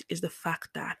learned is the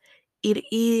fact that it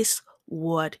is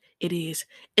what it is.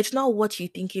 It's not what you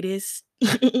think it is.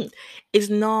 It's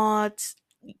not,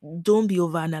 don't be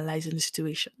over analyzing the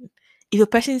situation. If a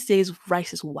person says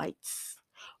rice is white,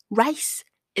 rice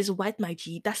is white, my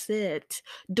G. That's it.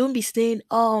 Don't be saying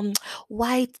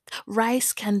white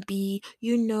rice can be,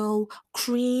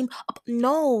 cream.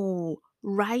 No,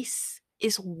 rice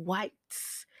is white.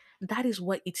 That is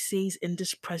what it says in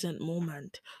this present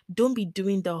moment. Don't be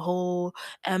doing the whole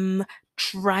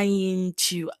trying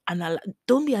to analyze.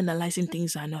 Don't be analyzing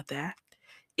things that are not there.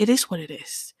 It is what it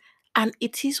is. And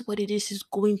it is what it is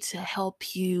going to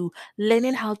help you.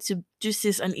 Learning how to do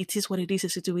this, and it is what it is a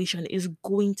situation, is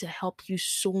going to help you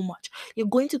so much. You're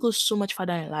going to go so much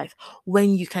further in life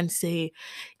when you can say,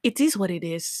 it is what it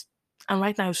is. And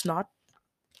right now it's not.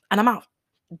 And I'm out.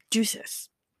 Deuces.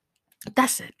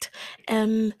 That's it.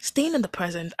 Staying in the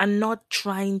present and not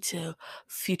trying to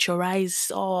futurize,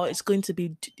 or it's going to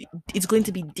be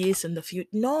this in the future.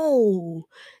 No,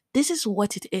 this is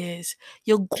what it is.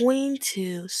 You're going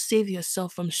to save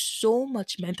yourself from so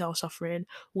much mental suffering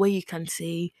where you can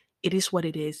say it is what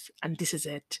it is and this is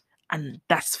it, and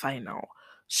that's fine now.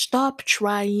 Stop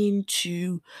trying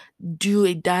to do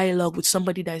a dialogue with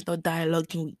somebody that is not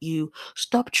dialoguing with you.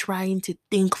 Stop trying to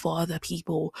think for other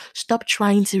people. Stop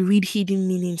trying to read hidden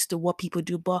meanings to what people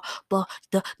do. But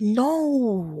the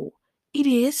no, it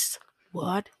is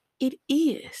what it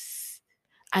is.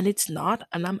 And it's not,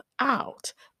 and I'm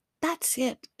out. That's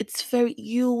it. It's very,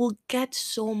 you will get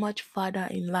so much further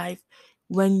in life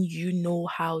when you know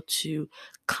how to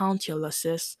count your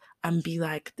losses and be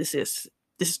like, this is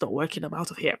not working, I'm out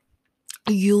of here.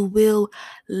 You will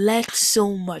learn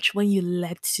so much when you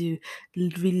let to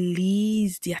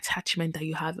release the attachment that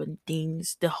you have on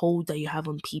things, the hold that you have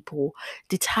on people.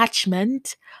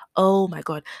 Detachment, oh my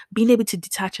god, being able to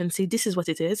detach and say this is what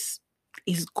it is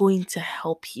going to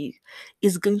help you,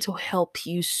 is going to help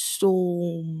you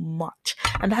so much.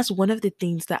 And that's one of the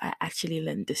things that I actually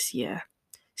learned this year.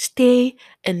 Stay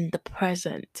in the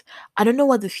present. I don't know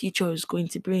what the future is going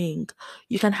to bring.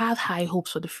 You can have high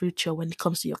hopes for the future when it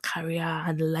comes to your career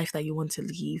and the life that you want to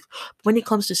live. But when it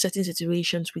comes to certain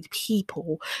situations with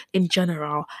people in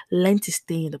general, learn to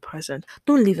stay in the present.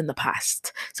 Don't live in the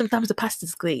past. Sometimes the past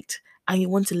is great and you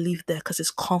want to live there because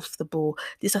it's comfortable.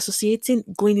 Disassociating,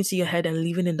 going into your head and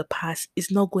living in the past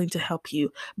is not going to help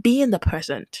you. Be in the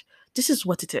present. This is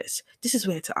what it is. This is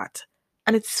where it's at.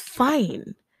 And it's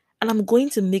fine. And I'm going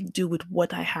to make do with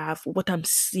what I have, what I'm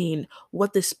seeing,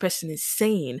 what this person is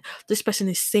saying. This person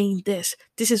is saying this.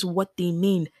 This is what they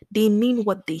mean. They mean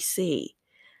what they say.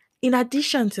 In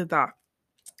addition to that,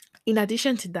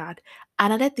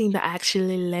 another thing that I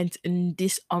actually learned in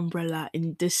this umbrella,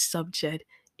 in this subject,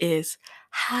 is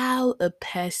how a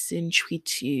person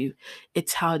treats you.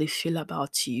 It's how they feel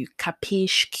about you.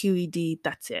 Capiche, QED,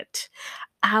 that's it.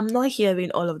 I'm not hearing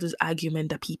all of those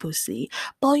arguments that people say,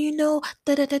 but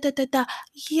da da da da da da.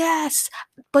 Yes,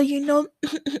 but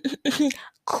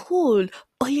cool,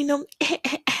 but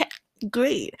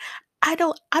great. I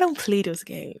don't play those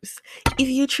games. If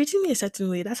you're treating me a certain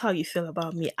way, that's how you feel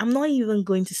about me. I'm not even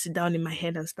going to sit down in my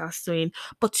head and start saying,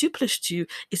 but 2 plus 2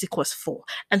 is equals 4,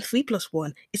 and 3 plus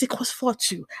 1 is equals 4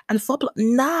 too, and 4 plus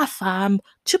nah fam.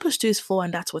 2 plus 2 is 4,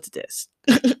 and that's what it is.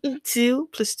 2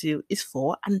 plus 2 is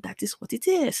 4, and that is what it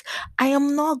is. I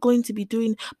am not going to be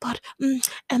doing, but let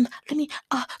me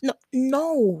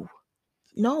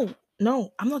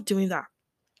no, I'm not doing that.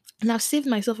 And I've saved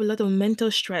myself a lot of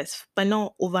mental stress by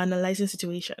not overanalyzing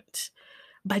situations.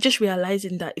 By just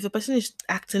realizing that if a person is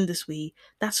acting this way,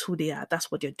 that's who they are, that's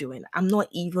what they're doing. I'm not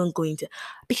even going to,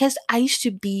 because I used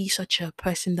to be such a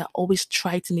person that always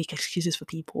tried to make excuses for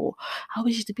people. I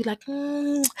always used to be like,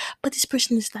 but this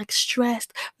person is like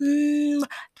stressed.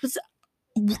 But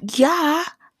yeah,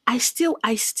 I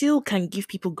still can give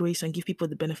people grace and give people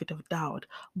the benefit of doubt.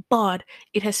 But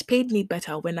it has paid me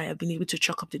better when I have been able to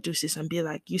chalk up the deuces and be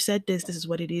like, you said this is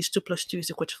what it is, 2 plus 2 is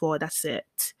equal to 4, that's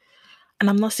it. And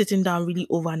I'm not sitting down really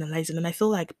over analyzing. And I feel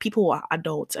like people are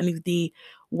adults, and if they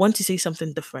want to say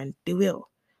something different, they will.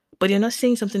 But they're not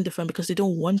saying something different because they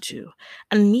don't want to.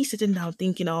 And me sitting down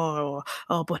thinking,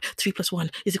 but 3 plus 1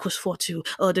 is equals 4 too.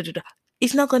 Oh, da, da, da.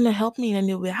 It's not gonna help me in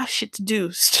any way. I have shit to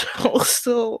do.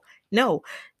 So no,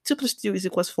 2 plus 2 is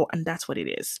equals 4, and that's what it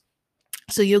is.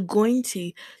 So you're going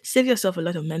to save yourself a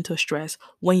lot of mental stress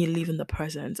when you live in the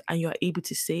present and you're able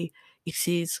to say it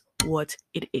is what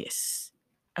it is.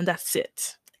 And that's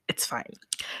it. It's fine.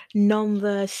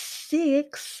 Number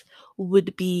 6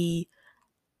 would be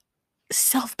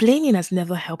self-blaming has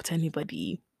never helped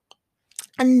anybody.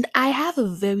 And I have a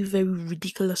very, very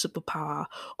ridiculous superpower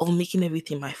of making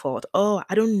everything my fault. Oh,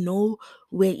 I don't know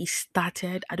where it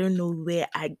started. I don't know where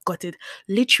I got it.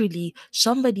 Literally,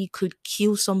 somebody could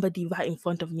kill somebody right in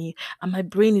front of me, and my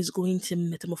brain is going to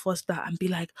metamorphose that and be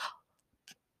like,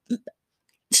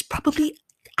 it's probably,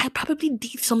 I probably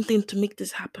did something to make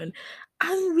this happen.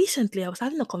 And recently, I was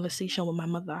having a conversation with my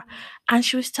mother, and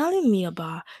she was telling me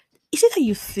about, is it that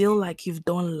you feel like you've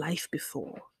done life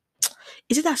before?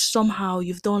 Is it that somehow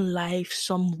you've done life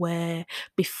somewhere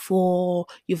before,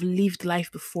 you've lived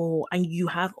life before, and you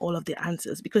have all of the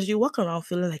answers? Because you walk around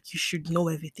feeling like you should know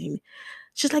everything.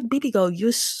 She's like, baby girl,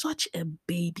 you're such a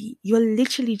baby. You're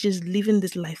literally just living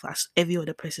this life as every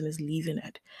other person is living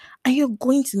it. And you're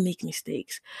going to make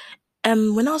mistakes.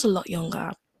 When I was a lot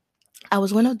younger, I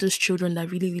was one of those children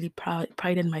that really, really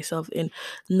prided myself in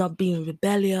not being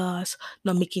rebellious,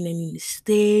 not making any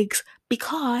mistakes,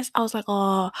 because I was like,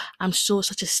 oh, I'm so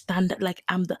such a standard, like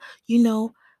I'm the, you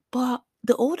know. But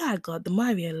the older I got, the more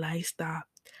I realized that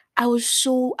I was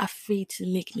so afraid to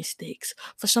make mistakes.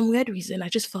 For some weird reason, I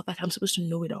just felt like I'm supposed to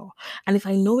know it all. And if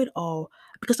I know it all,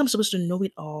 because I'm supposed to know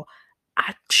it all,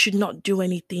 I should not do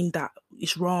anything that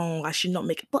is wrong. I should not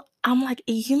make it. But I'm like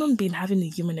a human being having a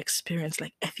human experience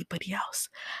like everybody else.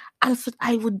 And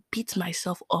I would beat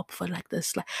myself up for like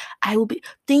this. Like I would be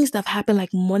things that have happened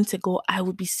like months ago. I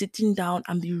would be sitting down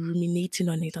and be ruminating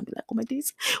on it and be like, oh my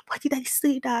days, why did I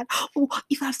say that? Oh,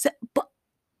 if I've said, but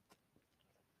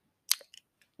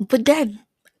then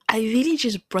I really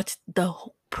just brought the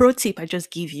pro tip I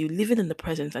just gave you, living in the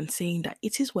present and saying that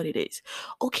it is what it is.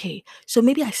 Okay, so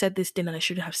maybe I said this thing and I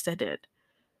shouldn't have said it.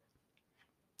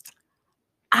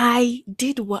 I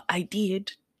did what I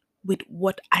did with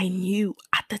what I knew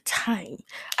at the time.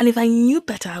 And if I knew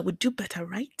better, I would do better,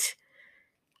 right?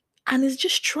 And it's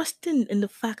just trusting in the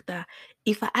fact that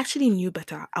if I actually knew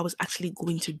better, I was actually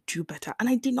going to do better. And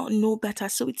I did not know better,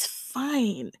 so it's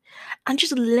fine. And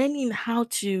just learning how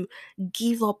to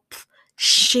give up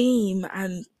shame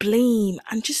and blame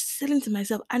and just saying to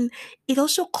myself. And it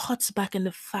also cuts back in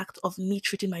the fact of me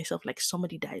treating myself like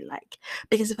somebody that I like.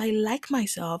 Because if I like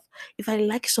myself, if I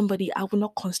like somebody, I will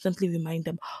not constantly remind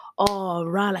them, oh,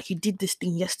 rah, like you did this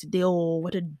thing yesterday, or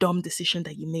what a dumb decision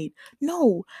that you made.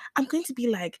 No, I'm going to be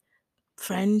like,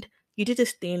 friend, you did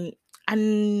this thing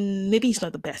and maybe it's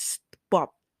not the best, but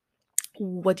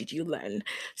what did you learn?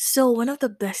 So, one of the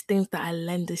best things that I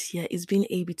learned this year is being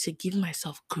able to give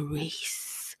myself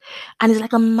grace. And it's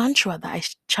like a mantra that I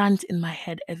chant in my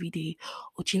head every day.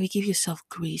 Oh, Jimmy, give yourself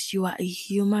grace. You are a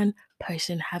human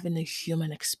person having a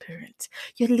human experience.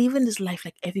 You're living this life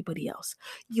like everybody else.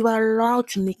 You are allowed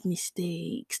to make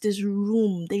mistakes. There's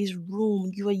room.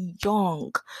 You are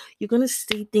young. You're going to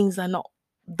say things that are not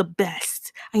the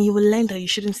best, and you will learn that you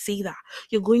shouldn't say that.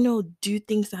 You're going to do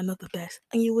things that are not the best,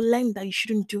 and you will learn that you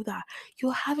shouldn't do that.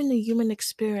 You're having a human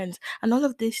experience, and all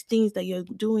of these things that you're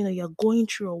doing or you're going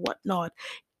through or whatnot,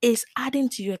 is adding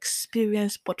to your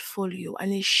experience portfolio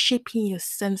and is shaping your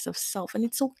sense of self. And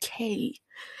it's okay.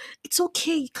 It's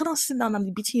okay. You cannot sit down and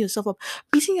be beating yourself up.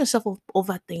 Beating yourself up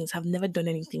over things have never done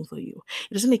anything for you.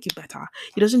 It doesn't make you better.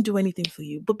 It doesn't do anything for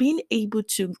you. But being able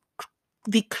to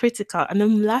be critical, and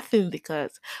I'm laughing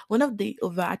because one of the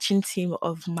overarching theme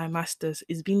of my masters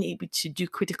is being able to do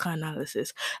critical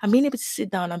analysis and being able to sit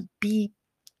down and be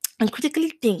and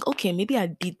critically think, okay, maybe I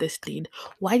did this thing.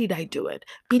 Why did I do it?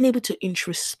 Being able to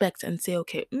introspect and say,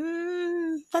 okay,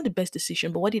 not the best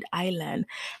decision, but what did I learn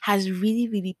has really,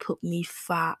 really put me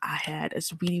far ahead.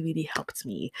 It's really, really helped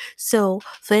me. So,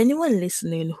 for anyone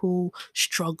listening who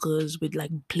struggles with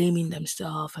like blaming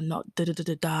themselves and not da da da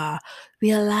da da,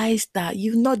 realize that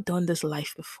you've not done this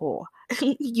life before.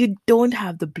 You don't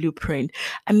have the blueprint.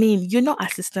 I mean, you're not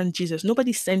assistant Jesus.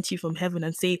 Nobody sent you from heaven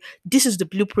and say, this is the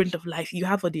blueprint of life. You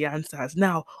have all the answers.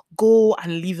 Now go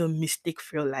and live a mistake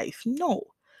free life. No,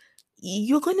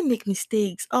 you're going to make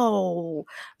mistakes. Oh,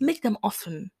 make them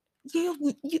often.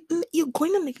 You're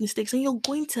going to make mistakes and you're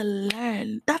going to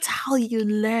learn. That's how you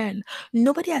learn.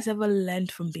 Nobody has ever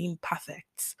learned from being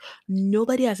perfect.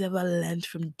 Nobody has ever learned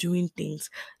from doing things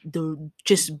to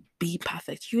just be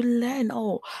perfect. You learn,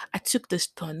 oh, I took this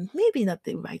turn. Maybe not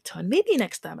the right turn. Maybe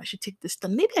next time I should take this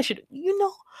turn. Maybe I should,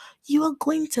 you are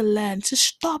going to learn to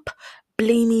stop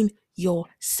blaming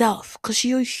yourself because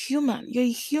you're human. You're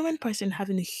a human person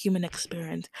having a human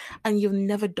experience and you've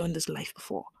never done this life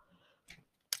before.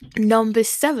 Number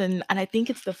seven, and I think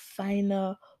it's the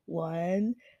final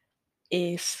one,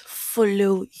 is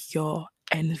follow your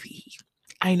envy.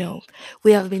 I know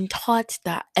we have been taught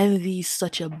that envy is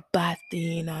such a bad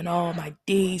thing, and oh my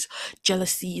days,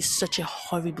 jealousy is such a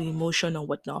horrible emotion or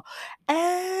whatnot.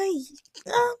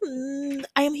 And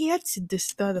I am here to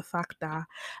dispel the fact that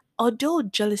although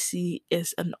jealousy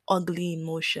is an ugly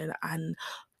emotion and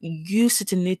you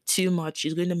sitting in it too much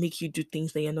is going to make you do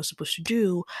things that you're not supposed to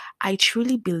do, I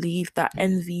truly believe that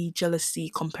envy,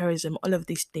 jealousy, comparison, all of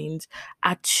these things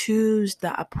are tools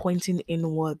that are pointing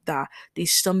inward that there's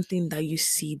something that you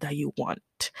see that you want.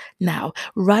 Now,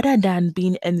 rather than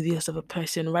being envious of a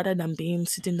person, rather than being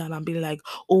sitting down and being like,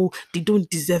 oh, they don't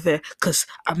deserve it because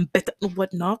I'm better,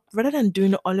 whatnot, rather than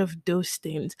doing all of those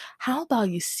things, how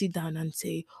about you sit down and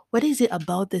say, what is it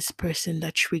about this person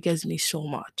that triggers me so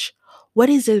much? What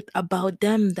is it about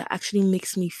them that actually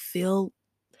makes me feel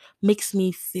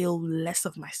less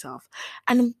of myself?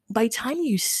 And by the time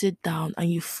you sit down and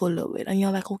you follow it and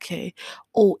you're like, okay,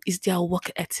 oh, is their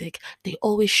work ethic? They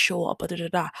always show up, da, da,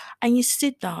 da. And you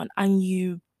sit down and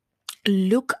you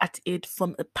look at it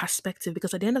from a perspective,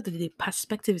 because at the end of the day,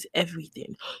 perspective is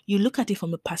everything. You look at it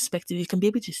from a perspective, you can be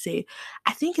able to say,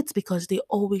 I think it's because they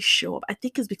always show up. I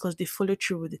think it's because they follow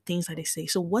through with the things that they say.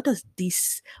 So what does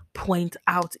this point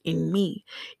out in me?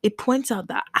 It points out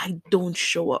that I don't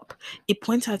show up. It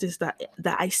points out is that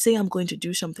I say I'm going to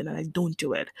do something and I don't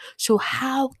do it. So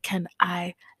how can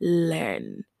I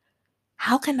learn?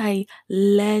 How can I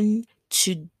learn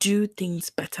to do things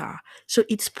better? So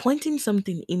it's pointing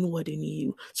something inward in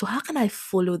you. So how can I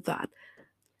follow that?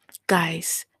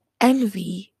 Guys,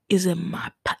 envy is a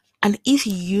map. And if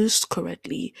used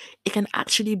correctly, it can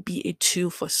actually be a tool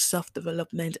for self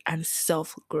development and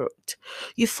self growth.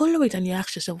 You follow it and you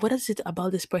ask yourself, what is it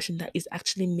about this person that is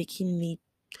actually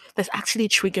that's actually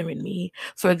triggering me?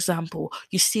 For example,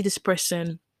 you see this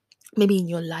person maybe in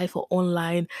your life or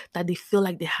online that they feel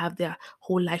like they have their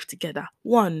whole life together.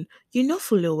 One, you know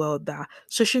fully well that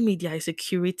social media is a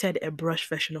curated, a brush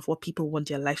version of what people want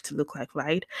their life to look like,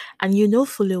 right? And you know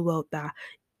fully well that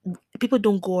people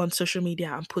don't go on social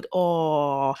media and put,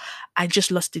 oh, I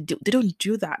just lost the deal. They don't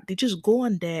do that. They just go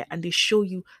on there and they show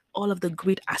you all of the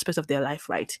great aspects of their life,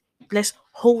 right? Let's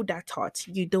hold that thought.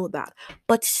 You know that.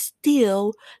 But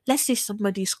still, let's say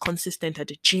somebody's consistent at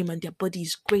the gym and their body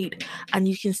is great, and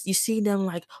you see them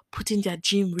like putting their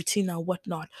gym routine and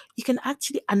whatnot. You can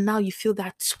actually, and now you feel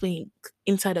that swing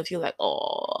inside of you, like,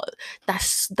 oh,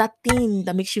 that's that thing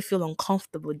that makes you feel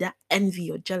uncomfortable, that envy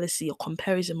or jealousy or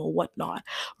comparison or whatnot,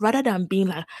 rather than being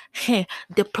like, hey,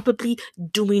 they're probably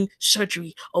doing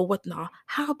surgery or whatnot.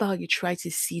 How about you try to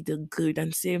see the good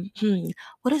and say,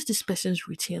 what does this person's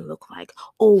routine look like?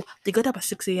 Oh, they got up at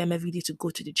 6 a.m. every day to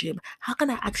go to the gym. How can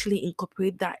I actually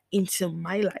incorporate that into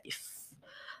my life?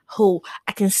 Oh,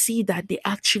 I can see that they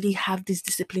actually have this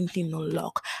discipline thing on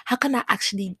lock. How can I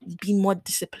actually be more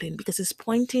disciplined? Because it's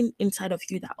pointing inside of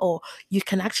you that, oh, you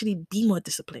can actually be more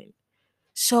disciplined.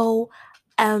 So,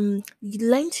 you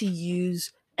learn to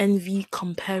use envy,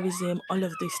 comparison, all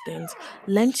of these things.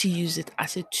 Learn to use it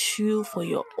as a tool for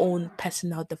your own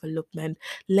personal development.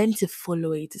 Learn to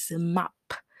follow it. It's a map.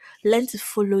 Learn to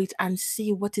follow it and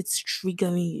see what it's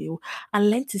triggering you, and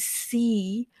learn to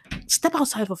see, step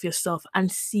outside of yourself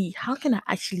and see, how can I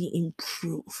actually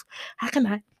improve? How can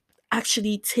I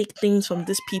actually take things from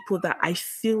these people that I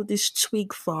feel this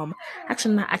twig from? How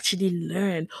can I actually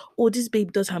learn? Oh, this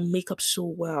babe does her makeup so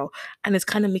well, and it's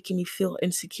kind of making me feel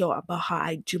insecure about how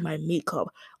I do my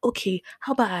makeup. Okay,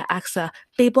 how about I ask her,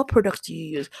 babe, what product do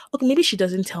you use? Okay, maybe she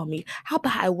doesn't tell me. How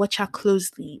about I watch her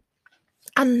closely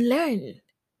and learn?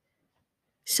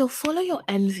 So follow your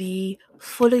envy,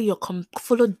 follow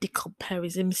the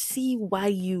comparison, see why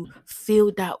you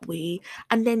feel that way,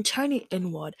 and then turn it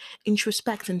inward,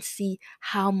 introspect, and see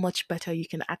how much better you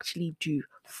can actually do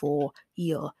for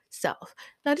yourself.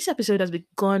 Now, this episode has been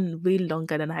gone way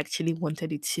longer than I actually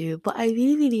wanted it to, but I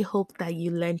really, really hope that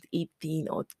you learned a thing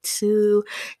or two.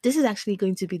 This is actually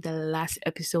going to be the last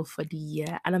episode for the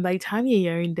year, and by the time you're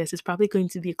hearing this, it's probably going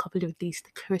to be a couple of days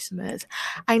to Christmas.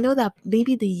 I know that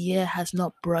maybe the year has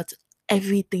not brought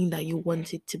everything that you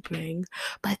wanted to bring,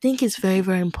 but I think it's very,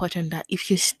 very important that if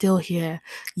you're still here,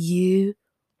 you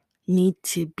need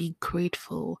to be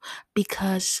grateful,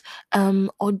 because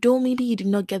although maybe you did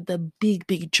not get the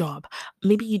big job,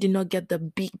 maybe you did not get the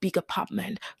big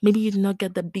apartment, maybe you did not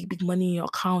get the big money in your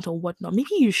account or whatnot,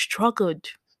 maybe you struggled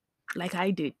like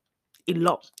I did a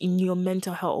lot in your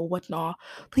mental health or whatnot,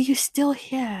 but you're still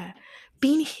here.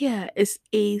 Being here is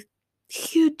a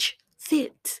huge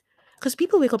fit, because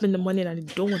people wake up in the morning and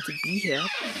they don't want to be here.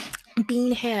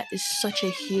 Being here is such a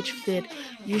huge fit.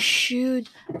 You should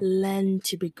learn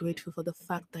to be grateful for the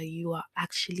fact that you are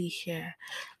actually here.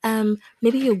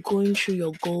 Maybe you're going through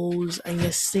your goals and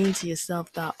you're saying to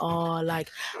yourself that, oh,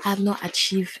 like, I have not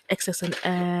achieved X, X, and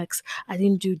X. I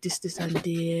didn't do this, and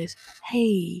this.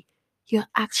 Hey, you're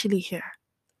actually here.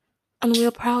 And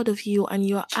we're proud of you, and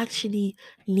you're actually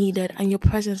needed, and your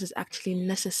presence is actually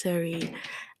necessary.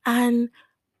 And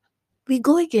we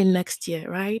go again next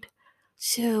year, right?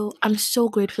 So I'm so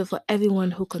grateful for everyone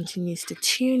who continues to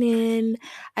tune in.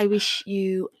 I wish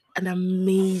you an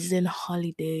amazing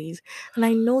holidays. And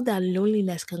I know that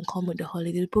loneliness can come with the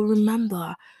holidays, but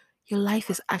remember, your life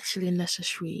is actually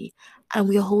necessary, and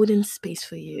we're holding space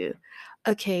for you.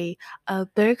 Okay,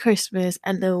 Merry Christmas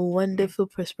and a wonderful,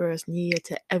 prosperous New Year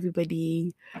to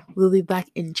everybody. We'll be back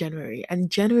in January,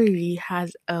 and January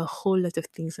has a whole lot of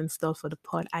things in store for the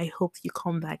pod. I hope you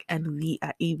come back and we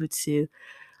are able to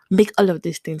make all of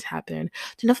these things happen.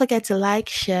 Do not forget to like,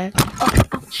 share,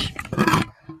 ouch,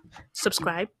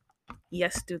 subscribe.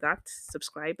 Yes, do that.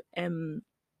 Subscribe. And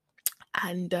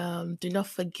do not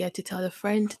forget to tell a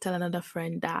friend, to tell another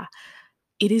friend that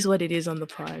it is what it is on the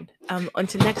pod.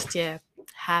 Until next year,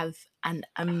 have an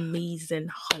amazing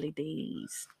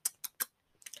holidays.